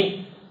اجمعین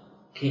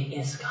کہ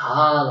اس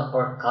حال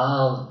اور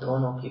کال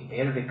دونوں کی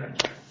پیروی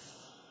کرنا.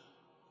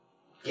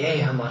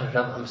 یہ ہمارے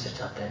رب ہم سے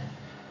چاہتے ہیں،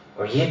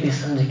 اور یہ بھی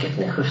سمجھے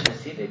کتنے خوش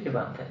نصیبی کی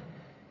بات ہے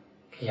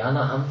کہ یا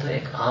اللہ ہم تو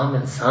ایک عام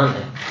انسان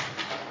ہیں،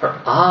 اور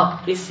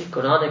آپ اسی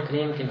قرآن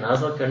کریم کی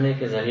نازل کرنے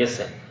کے ذریعے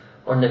سے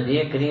اور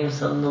نبی کریم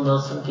صلی اللہ علیہ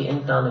وسلم کی ان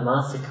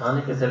تعلیمات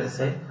سکھانے کے ذریعے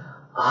سے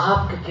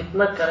آپ کا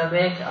کتنا کرم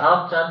ہے کہ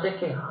آپ چاہتے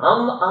کہ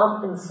ہم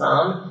عام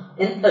انسان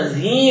ان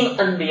عظیم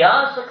انبیاء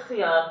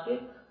شخصیات کے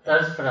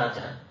طرز پر آ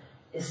جائیں.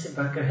 اس سے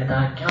بڑھ کر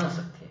ہدایت کیا ہو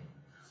سکتی ہے؟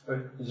 اور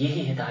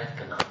یہی ہدایت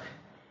کا نام ہے.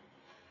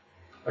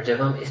 اور جب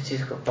ہم اس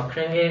چیز کو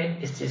پکڑیں گے،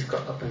 اس چیز کو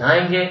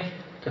اپنائیں گے،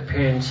 تو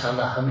پھر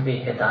انشاءاللہ ہم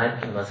بھی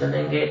ہدایت کے مزے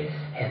لیں گے،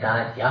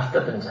 ہدایت یافتہ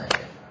بن جائیں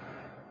گے.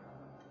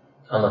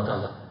 اللہ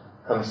تعالیٰ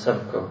ہم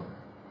سب کو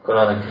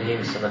قرآن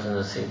کریم سمجھنا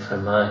نصیب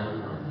فرمائے،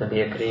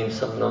 نبی کریم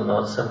صلی اللہ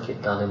علیہ وسلم کی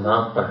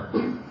تعلیمات پر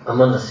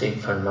عمل نصیب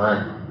فرمائے.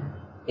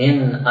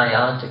 ان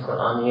آیات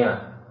قرآنیہ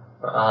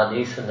اور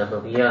احادیث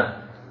نبویہ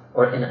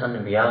اور ان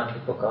انبیاء کی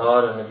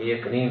پکار اور نبی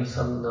کریم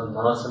صلی اللہ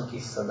علیہ وسلم کی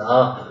صدا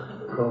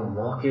کو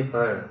موقع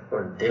پر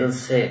اور دل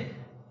سے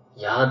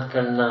یاد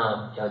کرنا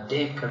یا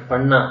دیکھ کر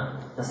پڑھنا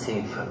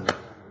نصیب فرمائے.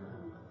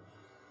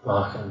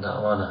 وآخر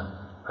دعوانا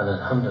ان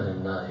الحمد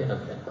للہ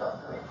رب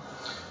العالمین.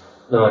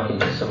 دعا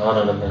کیجیے. سبحان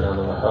ربنا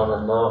وبحمدہ،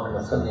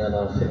 اللہم صلی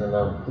علی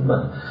سیدنا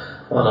محمد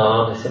وعلی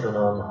آل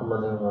سیدنا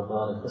محمد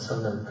وبارک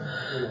وسلم.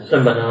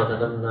 ربنا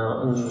ظلمنا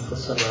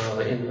انفسنا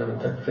وان لم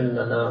تغفر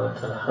لنا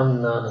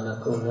وترحمنا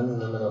لنكونن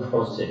من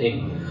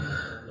الخاسرین.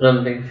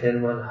 رب اغفر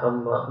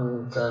وارحم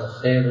وانت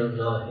خیر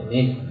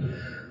الراحمین.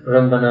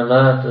 ربنا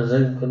لا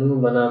تزغ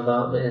قلوبنا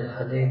بعد إذ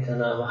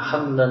هديتنا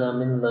وهب لنا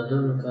من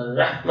لدنك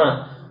رحمة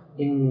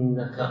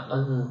إنك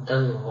أنت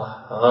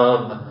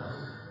الوهاب.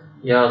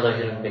 یا اللہ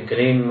رب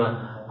کریم،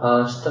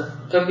 آج تک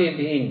کبھی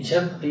بھی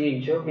جب بھی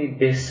جو بھی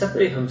بے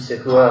صبری ہم سے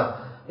ہوا،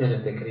 یا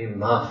رب کریم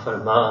معاف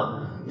فرما.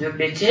 جو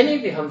بے چینی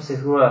بھی ہم سے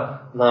ہوا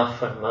معاف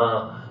فرما.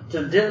 جو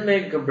دل میں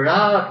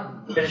گھبراہٹ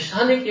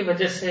پریشانی کی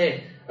وجہ سے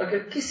اگر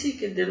کسی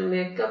کے دل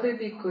میں کبھی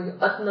بھی کوئی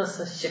ادنا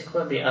سا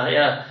شکوہ بھی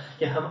آیا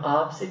کہ ہم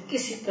آپ سے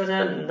کسی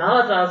طرح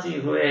ناراضی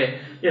ہوئے،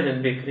 یا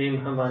رب کریم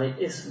ہماری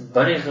اس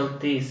بڑی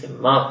غلطی سے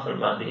معاف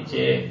فرما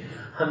دیجئے.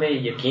 ہمیں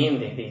یقین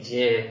دے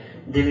دیجئے،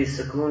 دلی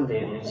سکون دے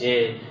دیجئے،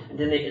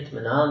 دلی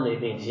اطمینان دے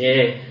دیجئے.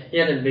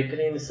 یا رب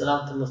کریم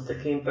صراط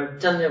مستقیم پر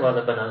چلنے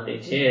والا بنا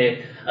دیجئے.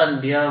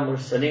 انبیاء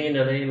مرسلین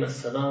علیہ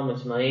السلام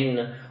اجمعین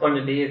اور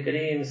نبی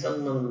کریم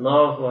صلی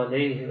اللہ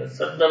علیہ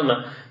وسلم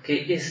کہ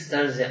اس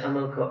طرز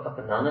عمل کو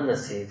اپنانا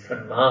نصیب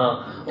فرما،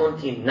 ان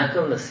کی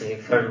نقل نصیب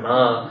فرما،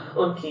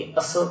 ان کی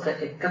اصل کا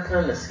ایک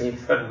قطرہ نصیب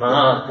فرما،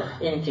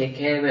 ان کے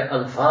کہے ہوئے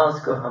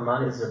الفاظ کو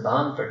ہماری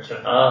زبان پر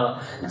چڑھا،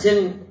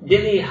 جن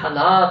دلی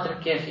حالات اور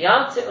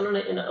کیفیات سے انہوں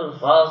نے ان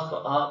الفاظ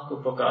کو آپ کو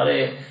پکارے،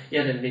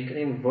 یا رب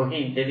کریم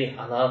وہی دلی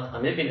حالات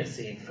ہمیں بھی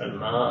نصیب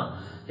فرما۔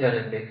 یا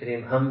رب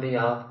کریم ہم بھی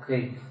آپ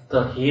کی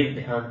توحید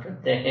بیان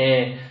کرتے ہیں،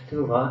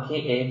 تو واقعی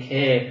ایک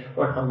ہے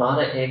اور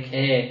ہمارا ایک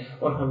ہے،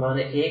 اور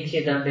ہمارے ایک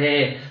ہی رب ہے،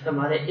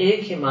 ہمارے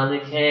ایک ہی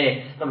مالک ہے،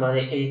 ہمارے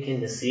ایک ہی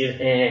نصیر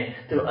ہیں،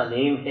 تو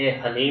علیم ہے،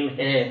 حلیم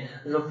ہے،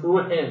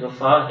 غفور ہے،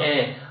 غفار ہے،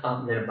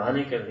 آپ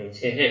مہربانی کر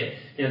دیجیے۔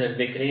 یا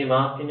رب کریم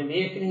آپ کے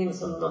نبی کریم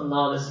صلی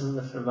اللہ علیہ وسلم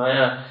نے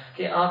فرمایا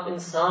کہ آپ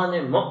انسان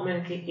مؤمن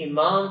کی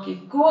ایمان کی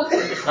قوت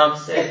کے حساب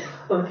سے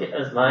ان کی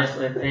آزمائش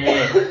لیتے ہیں۔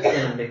 یا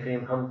رب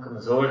کریم ہم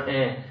کمزور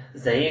ہیں،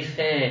 ضعیف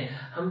ہیں،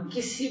 ہم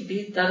کسی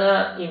بھی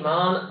طرح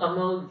ایمان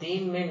عمل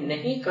دین میں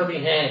نہیں کبھی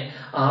ہیں،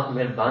 آپ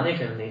مہربانی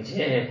کر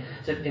لیجیے۔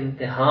 جب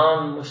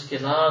امتحان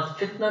مشکلات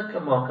فتنہ کا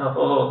موقع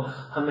ہو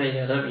ہمیں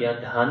یا رب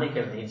یاد دہانی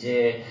کر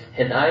دیجیے،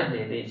 ہدایت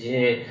دے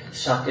دیجیے،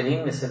 شاکرین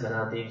میں سے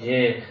بنا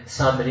دیجیے،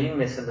 صابرین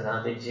میں سے بنا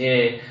دیجیے،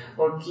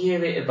 اور کیے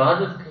ہوئے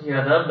عبادت کی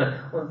یا رب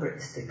ان پر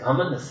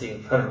استقامت نصیب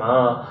فرما۔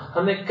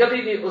 ہمیں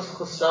کبھی بھی اس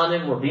خسران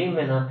مبین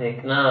میں نہ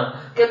پھینکنا،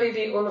 کبھی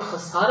بھی ان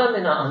خسارہ میں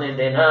نہ آنے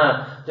دینا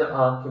جو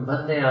آپ کے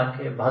بندے آپ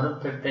کی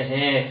عبادت کرتے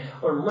ہیں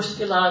اور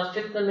مشکلات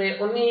فتنہ میں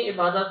انہی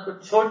عبادت کو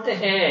چھوڑتے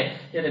ہیں۔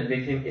 یا رب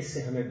کریم اس سے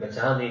ہمیں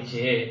بچا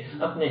دیجیے،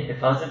 اپنے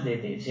حفاظت دے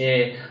دیجیے،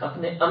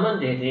 اپنے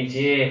امن دے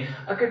دیجیے۔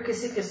 اگر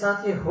کسی کے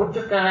ساتھ یہ ہو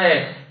چکا ہے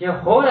یا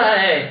ہو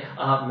رہا ہے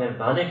آپ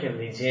مہربانی کر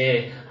لیجیے،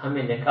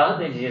 ہمیں نکال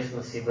دیجیے اس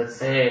مصیبت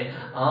سے۔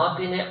 آپ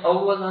ہی نے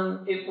اولاً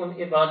ان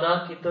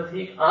عبادات کی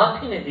توفیق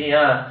آپ ہی نے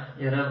دیا،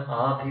 یا رب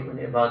آپ ہی ان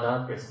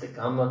عبادات پر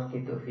استقامت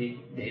کی توفیق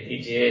دے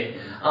دیجیے،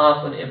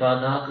 آپ ان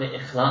عبادات میں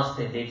اخلاص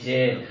دے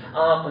دیجیے،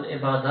 آپ ان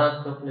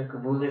عبادات کو اپنے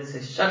قبولیت سے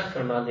شرط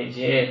فرما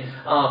دیجیے،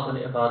 آپ ان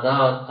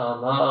عبادات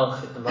اعمال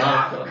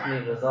خدمات کو اپنی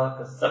رضا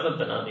کا سبب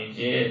بنا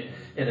دیجیے۔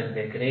 یا رب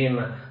کریم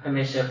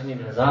ہمیشہ اپنی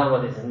رضا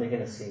والی زندگی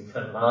نصیب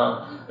فرما،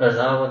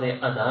 رضا والی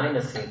ادائیں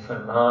نصیب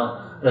فرما،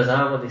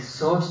 رضا والی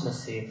سوچ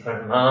نصیب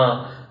فرما۔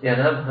 یا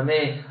رب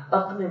ہمیں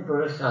اپنے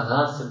برے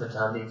خیالات سے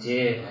بچا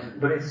دیجیے،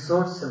 بری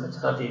سوچ سے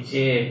بچا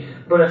دیجیے،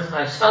 برے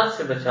خواہشات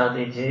سے بچا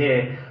دیجیے۔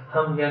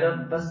 ہم یا رب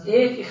بس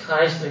ایک ہی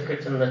خواہش لے کر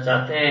چلنا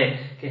چاہتے ہیں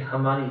کہ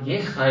ہماری یہ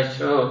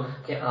خواہش ہو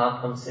کہ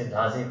آپ ہم سے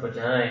راضی ہو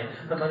جائیں،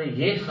 ہماری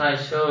یہ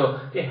خواہش ہو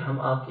کہ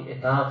ہم آپ کی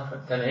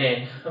اطاعت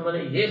کریں،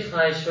 ہماری یہ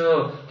خواہش ہو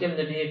کہ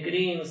نبی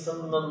کریم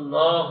صلی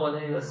اللہ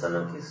علیہ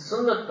وسلم کی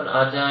سنت پر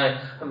آ جائیں،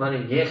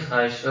 ہماری یہ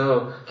خواہش ہو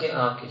کہ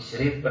آپ کی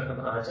شریعت پر ہم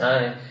آ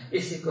جائیں۔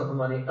 اسی کو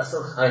ہماری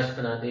اصل خواہش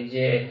بنا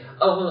دیجئے،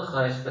 اول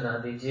خواہش بنا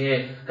دیجئے،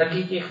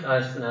 حقیقی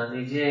خواہش بنا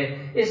دیجئے،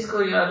 اس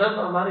کو یا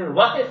رب ہماری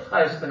واحد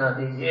خواہش بنا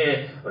دیجئے،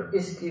 اور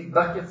اس کی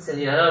برکت سے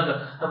یا رب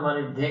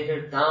ہمارے دیگر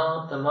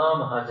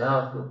تمام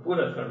حاجات کو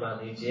پورا فرما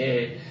دیجئے۔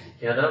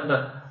 یا رب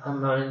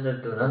ہمارے اندر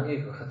دورانگی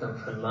کو ختم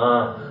فرما،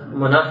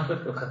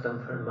 منافقت کو ختم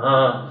فرما۔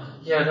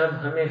 یا رب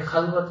ہمیں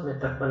خلوت میں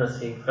تقوی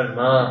نصیب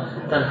فرما،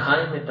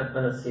 تنہائی میں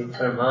تقوی نصیب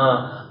فرما،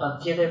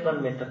 اکیلے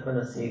پن میں تقوی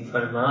نصیب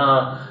فرما۔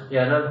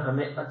 یا رب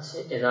ہمیں اچھے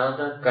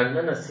ارادہ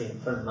کرنا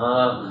نصیب فرما،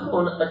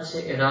 ان اچھے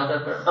ارادہ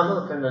پر عمل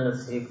کرنا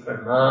نصیب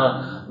فرما،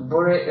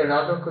 برے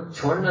ارادوں کو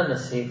چھوڑنا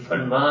نصیب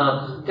فرما،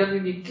 کبھی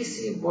بھی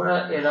کسی برا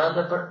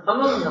ارادہ پر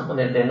عمل نہ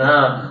ہونے دینا،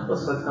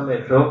 اس وقت ہمیں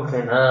روک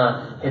لینا،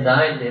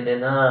 ہدایت دے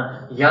دینا،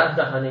 یاد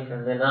دہانی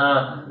کر دینا،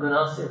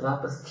 گناہ سے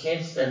واپس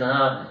کھینچ دینا،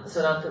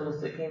 صراط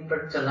مستقیم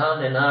پر چلا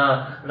دینا،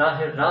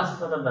 راہ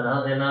راست والا بنا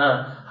دینا،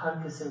 ہر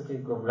قسم کی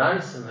گمراہی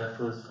سے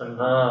محفوظ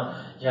فرما۔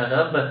 یا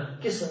رب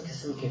قسم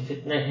قسم کے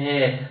فتنے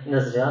ہیں،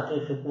 نظریاتی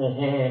فتنے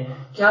ہیں،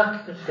 کیا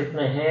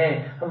فتنے ہیں،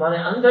 ہمارے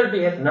اندر بھی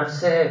ایک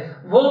نفس ہے،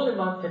 وہ بھی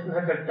بہت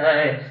فتنہ کرتا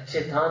ہے،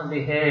 شیطان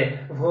بھی ہے،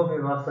 وہ بھی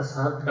بہت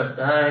فساد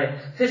کرتا ہے،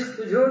 فسق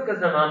فجور کا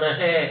زمانہ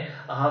ہے،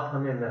 آپ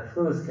ہمیں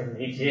محفوظ کر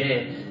لیجئے،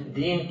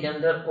 دین کے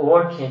اندر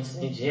اور کھینچ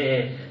لیجئے،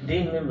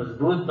 دین میں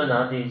مضبوط بنا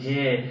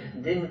دیجئے،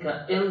 دین کا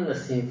علم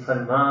نصیب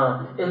فرما،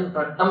 علم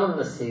پر عمل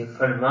نصیب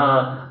فرما،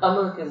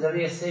 عمل کے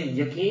ذریعے سے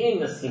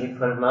یقین نصیب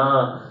فرما۔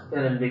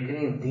 یا رب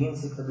کریم دین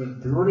سے کبھی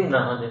دوری نہ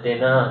ہونے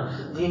دینا،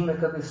 دین میں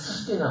کبھی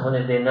سستی نہ ہونے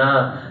دینا،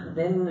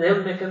 دل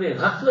میں کبھی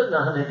غفلت نہ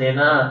ہونے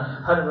دینا،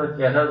 ہر وقت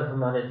یا رب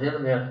ہمارے دل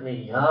میں اپنی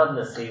یاد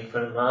نصیب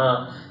فرما،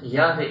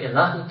 یاد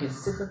الہی کی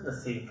صفت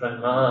نصیب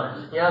فرما،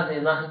 یاد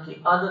الہی کی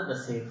عادت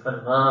نصیب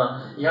فرما،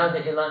 یاد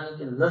الہی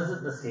کی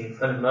لذت نصیب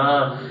فرما،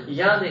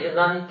 یاد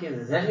الہی کے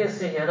ذریعے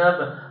سے یا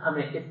رب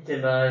ہمیں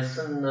اتباع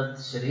سنت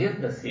شریعت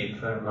نصیب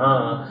فرما،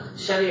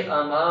 شرعی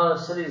اعمال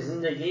شرعی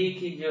زندگی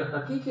کی جو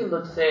حقیقی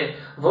لطف ہے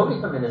وہ بھی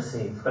ہمیں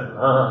نصیب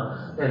فرما۔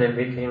 میرے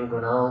بیٹھیں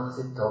گناہوں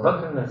سے توبہ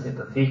کرنے سے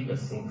توفیق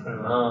نصیب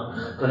فرما،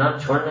 گناہ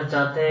چھوڑنا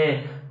چاہتے ہیں،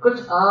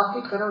 کچھ آپ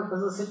کی کرم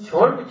فضل سے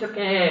چھوڑ بھی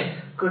چکے ہیں،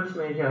 کچھ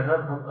میں یا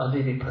رب ہم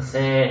ابھی بھی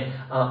پھنسے ہیں،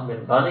 آپ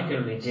مہربانی کر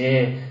لیجئے،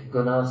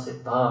 گناہ سے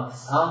پاک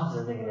صاف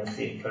زندگی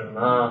نصیب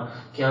فرما،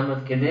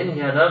 قیامت کے دن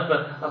یا رب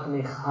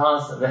اپنی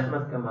خاص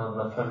رحمت کا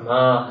معاملہ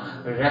فرما،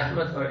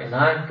 رحمت اور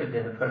عنایت کا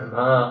دن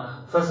فرما،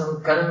 فضل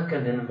کرم کا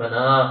دن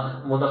بنا،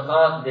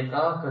 ملاقات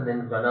لقاء کا دن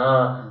بنا،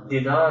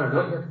 دیدار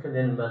رؤیت کا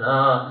دن بنا،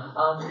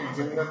 آپ کی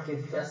جنت کے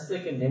فیصلے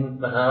کے دن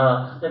بنا،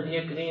 نبی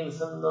کریم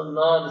صلی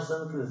اللہ علیہ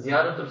وسلم کی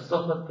زیارت اور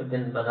صحبت کا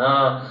دن بنا،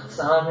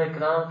 صحابہ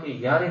کرام کی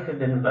یاری کا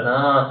دن بنا،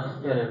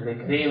 یا رب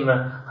کریم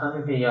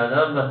ہمیں بھی یا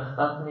رب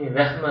اپنی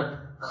رحمت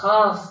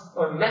خاص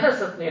اور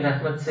محض اپنی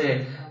رحمت سے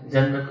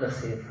جنت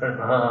نصیب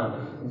فرما،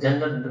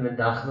 جنت میں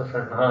داخل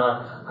فرما،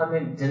 ہمیں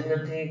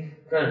جنتی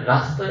کا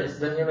راستہ اس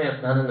دنیا میں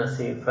اپنانا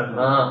نصیب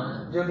فرما،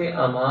 جو بھی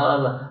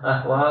اعمال،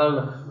 احوال،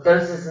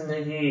 طرز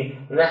زندگی،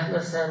 رہنا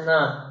سہنا،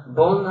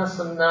 بولنا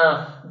سننا،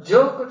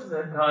 جو کچھ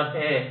درکار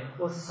ہے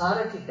اس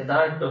سارے کی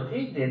ہدایت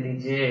توفیق دے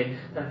دیجئے،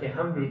 تاکہ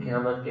ہم بھی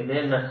قیامت کے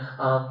دن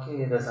آپ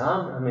کی رضا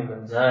ہمیں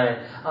مل جائے،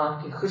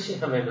 آپ کی خوشی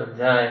ہمیں مل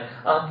جائے،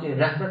 آپ کی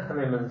رحمت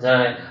ہمیں مل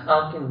جائے،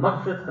 آپ کی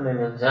مغفرت ہمیں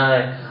مل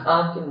جائے،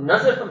 آپ کی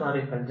نظر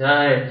ہماری بن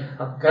جائے،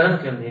 آپ کرم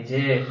کر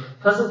دیجئے،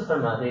 فضل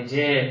فرما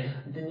دیجئے،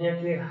 دنیا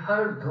کے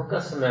ہر دھوکہ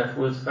سے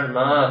محفوظ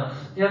فرما،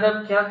 یا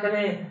رب کیا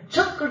کریں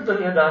چھپ کر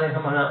دنیا داریں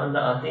ہمارا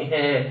اندر آتی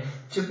ہے،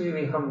 چھپی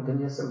ہوئی ہم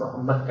دنیا سے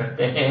محبت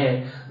کرتے ہیں،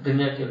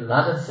 دنیا کی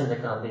لالچ سے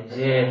نکال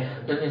دیجئے،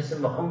 دنیا سے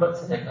محبت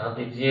سے نکال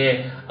دیجئے،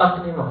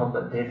 اپنی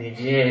محبت دے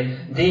دیجئے،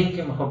 دین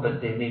کی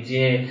محبت دے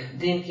دیجئے،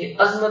 دین کی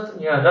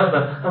عظمت یا رب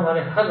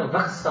ہمارے ہر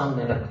وقت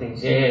سامنے رکھ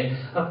دیجئے،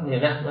 اپنی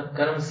رحمت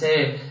کرم سے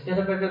یا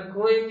رب اگر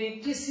کوئی بھی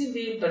کسی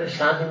بھی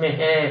پریشانی میں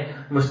ہے،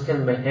 مشکل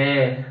میں ہے،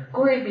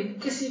 کوئی بھی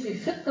کسی بھی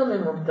فتنہ میں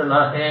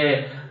مبتلا ہے،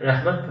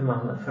 رحمت کا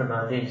معاملہ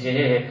فرما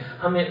دیجئے،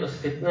 ہمیں اس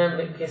فتنہ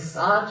میں کے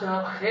ساتھ جو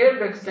آپ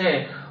خیر رکھتے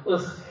ہیں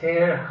اس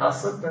خیر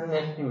حاصل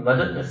کرنے کی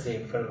مدد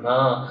نصیب فرما،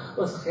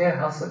 اس خیر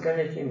حاصل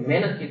کرنے کی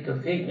محنت کی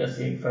توفیق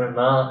نصیب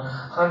فرما،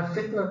 ہر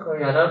فتنہ کو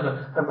یا رب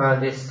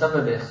ہمارے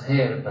سبب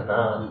خیر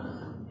بنا،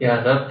 یا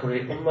رب پوری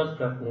امت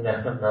پر اپنی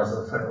رحمت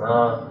نازل فرما،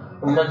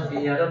 امت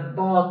کی یا رب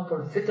بہت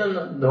پرفتن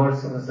دور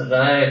سے گزر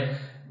رہا ہے،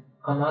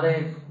 ہمارے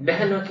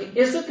بہنوں کی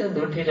عزتیں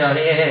لوٹی جا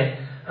رہی ہیں،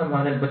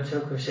 ہمارے بچوں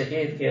کو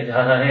شہید کیا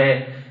جا رہا ہے،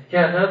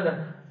 یا رب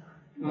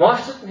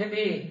معاشرت میں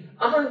بھی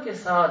امن کے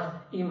ساتھ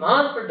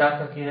ایمان پر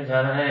ڈاکہ کیا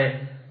جا رہا ہے،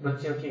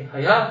 بچوں کی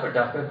حیا پر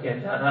ڈاکہ کیا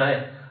جا رہا ہے،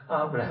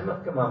 آپ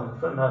رحمت کا معاملہ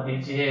فرما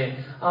دیجئے،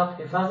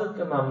 آپ حفاظت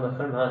کا معاملہ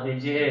فرما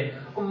دیجئے،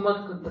 امت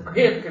کو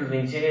تقویت کر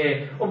دیجئے،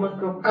 امت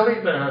کو قوی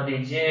بنا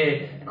دیجئے،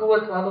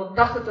 قوت والوں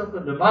طاقتوں کو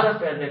دوبارہ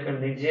پیدا کر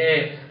دیجئے،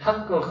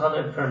 حق کو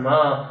غالب فرما،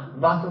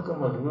 باطل کو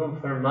مغلوب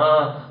فرما،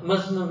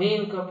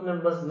 مظلومین کو اپنے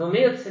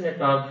مظلومیت سے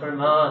نکال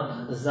فرما،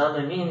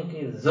 ظالمین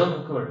کی ظلم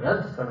کو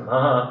رد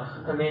فرما،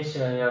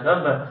 ہمیشہ یا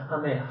رب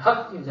ہمیں حق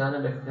کی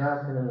جانب اختیار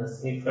کرنا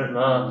نصیب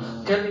فرما،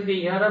 کبھی بھی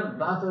یا رب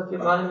باطل کے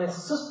بارے میں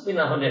سست بھی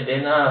نہ ہونے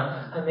دینا،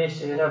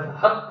 ہمیشہ یا رب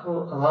حق کو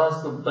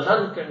آواز کو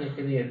بلند کرنے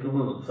کے لیے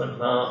قبول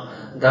فرما،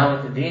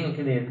 دعوت دین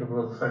کے لیے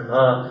قبول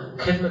فرما،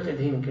 خدمت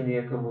دین کے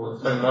لیے قبول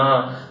فرما،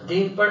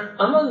 دین پر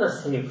عمل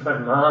نصیب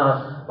فرما،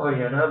 اور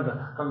یا رب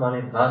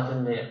ہمارے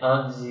باطن میں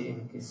عاجزی ان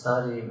کی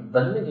ساری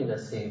بندگی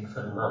نصیب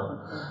فرما،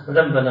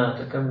 ربنا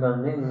تقبل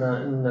منا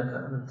انك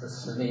انت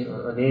السميع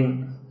العليم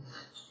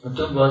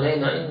وتب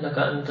علينا انك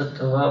انت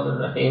التواب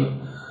الرحيم،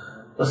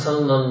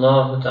 وصلى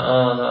الله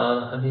تعالى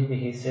على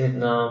حبيبه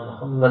سيدنا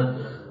محمد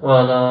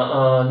وعلى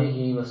آله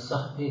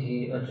وصحبه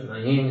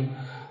أجمعين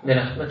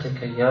برحمتك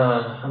يا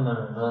أرحم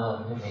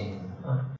الراحمين.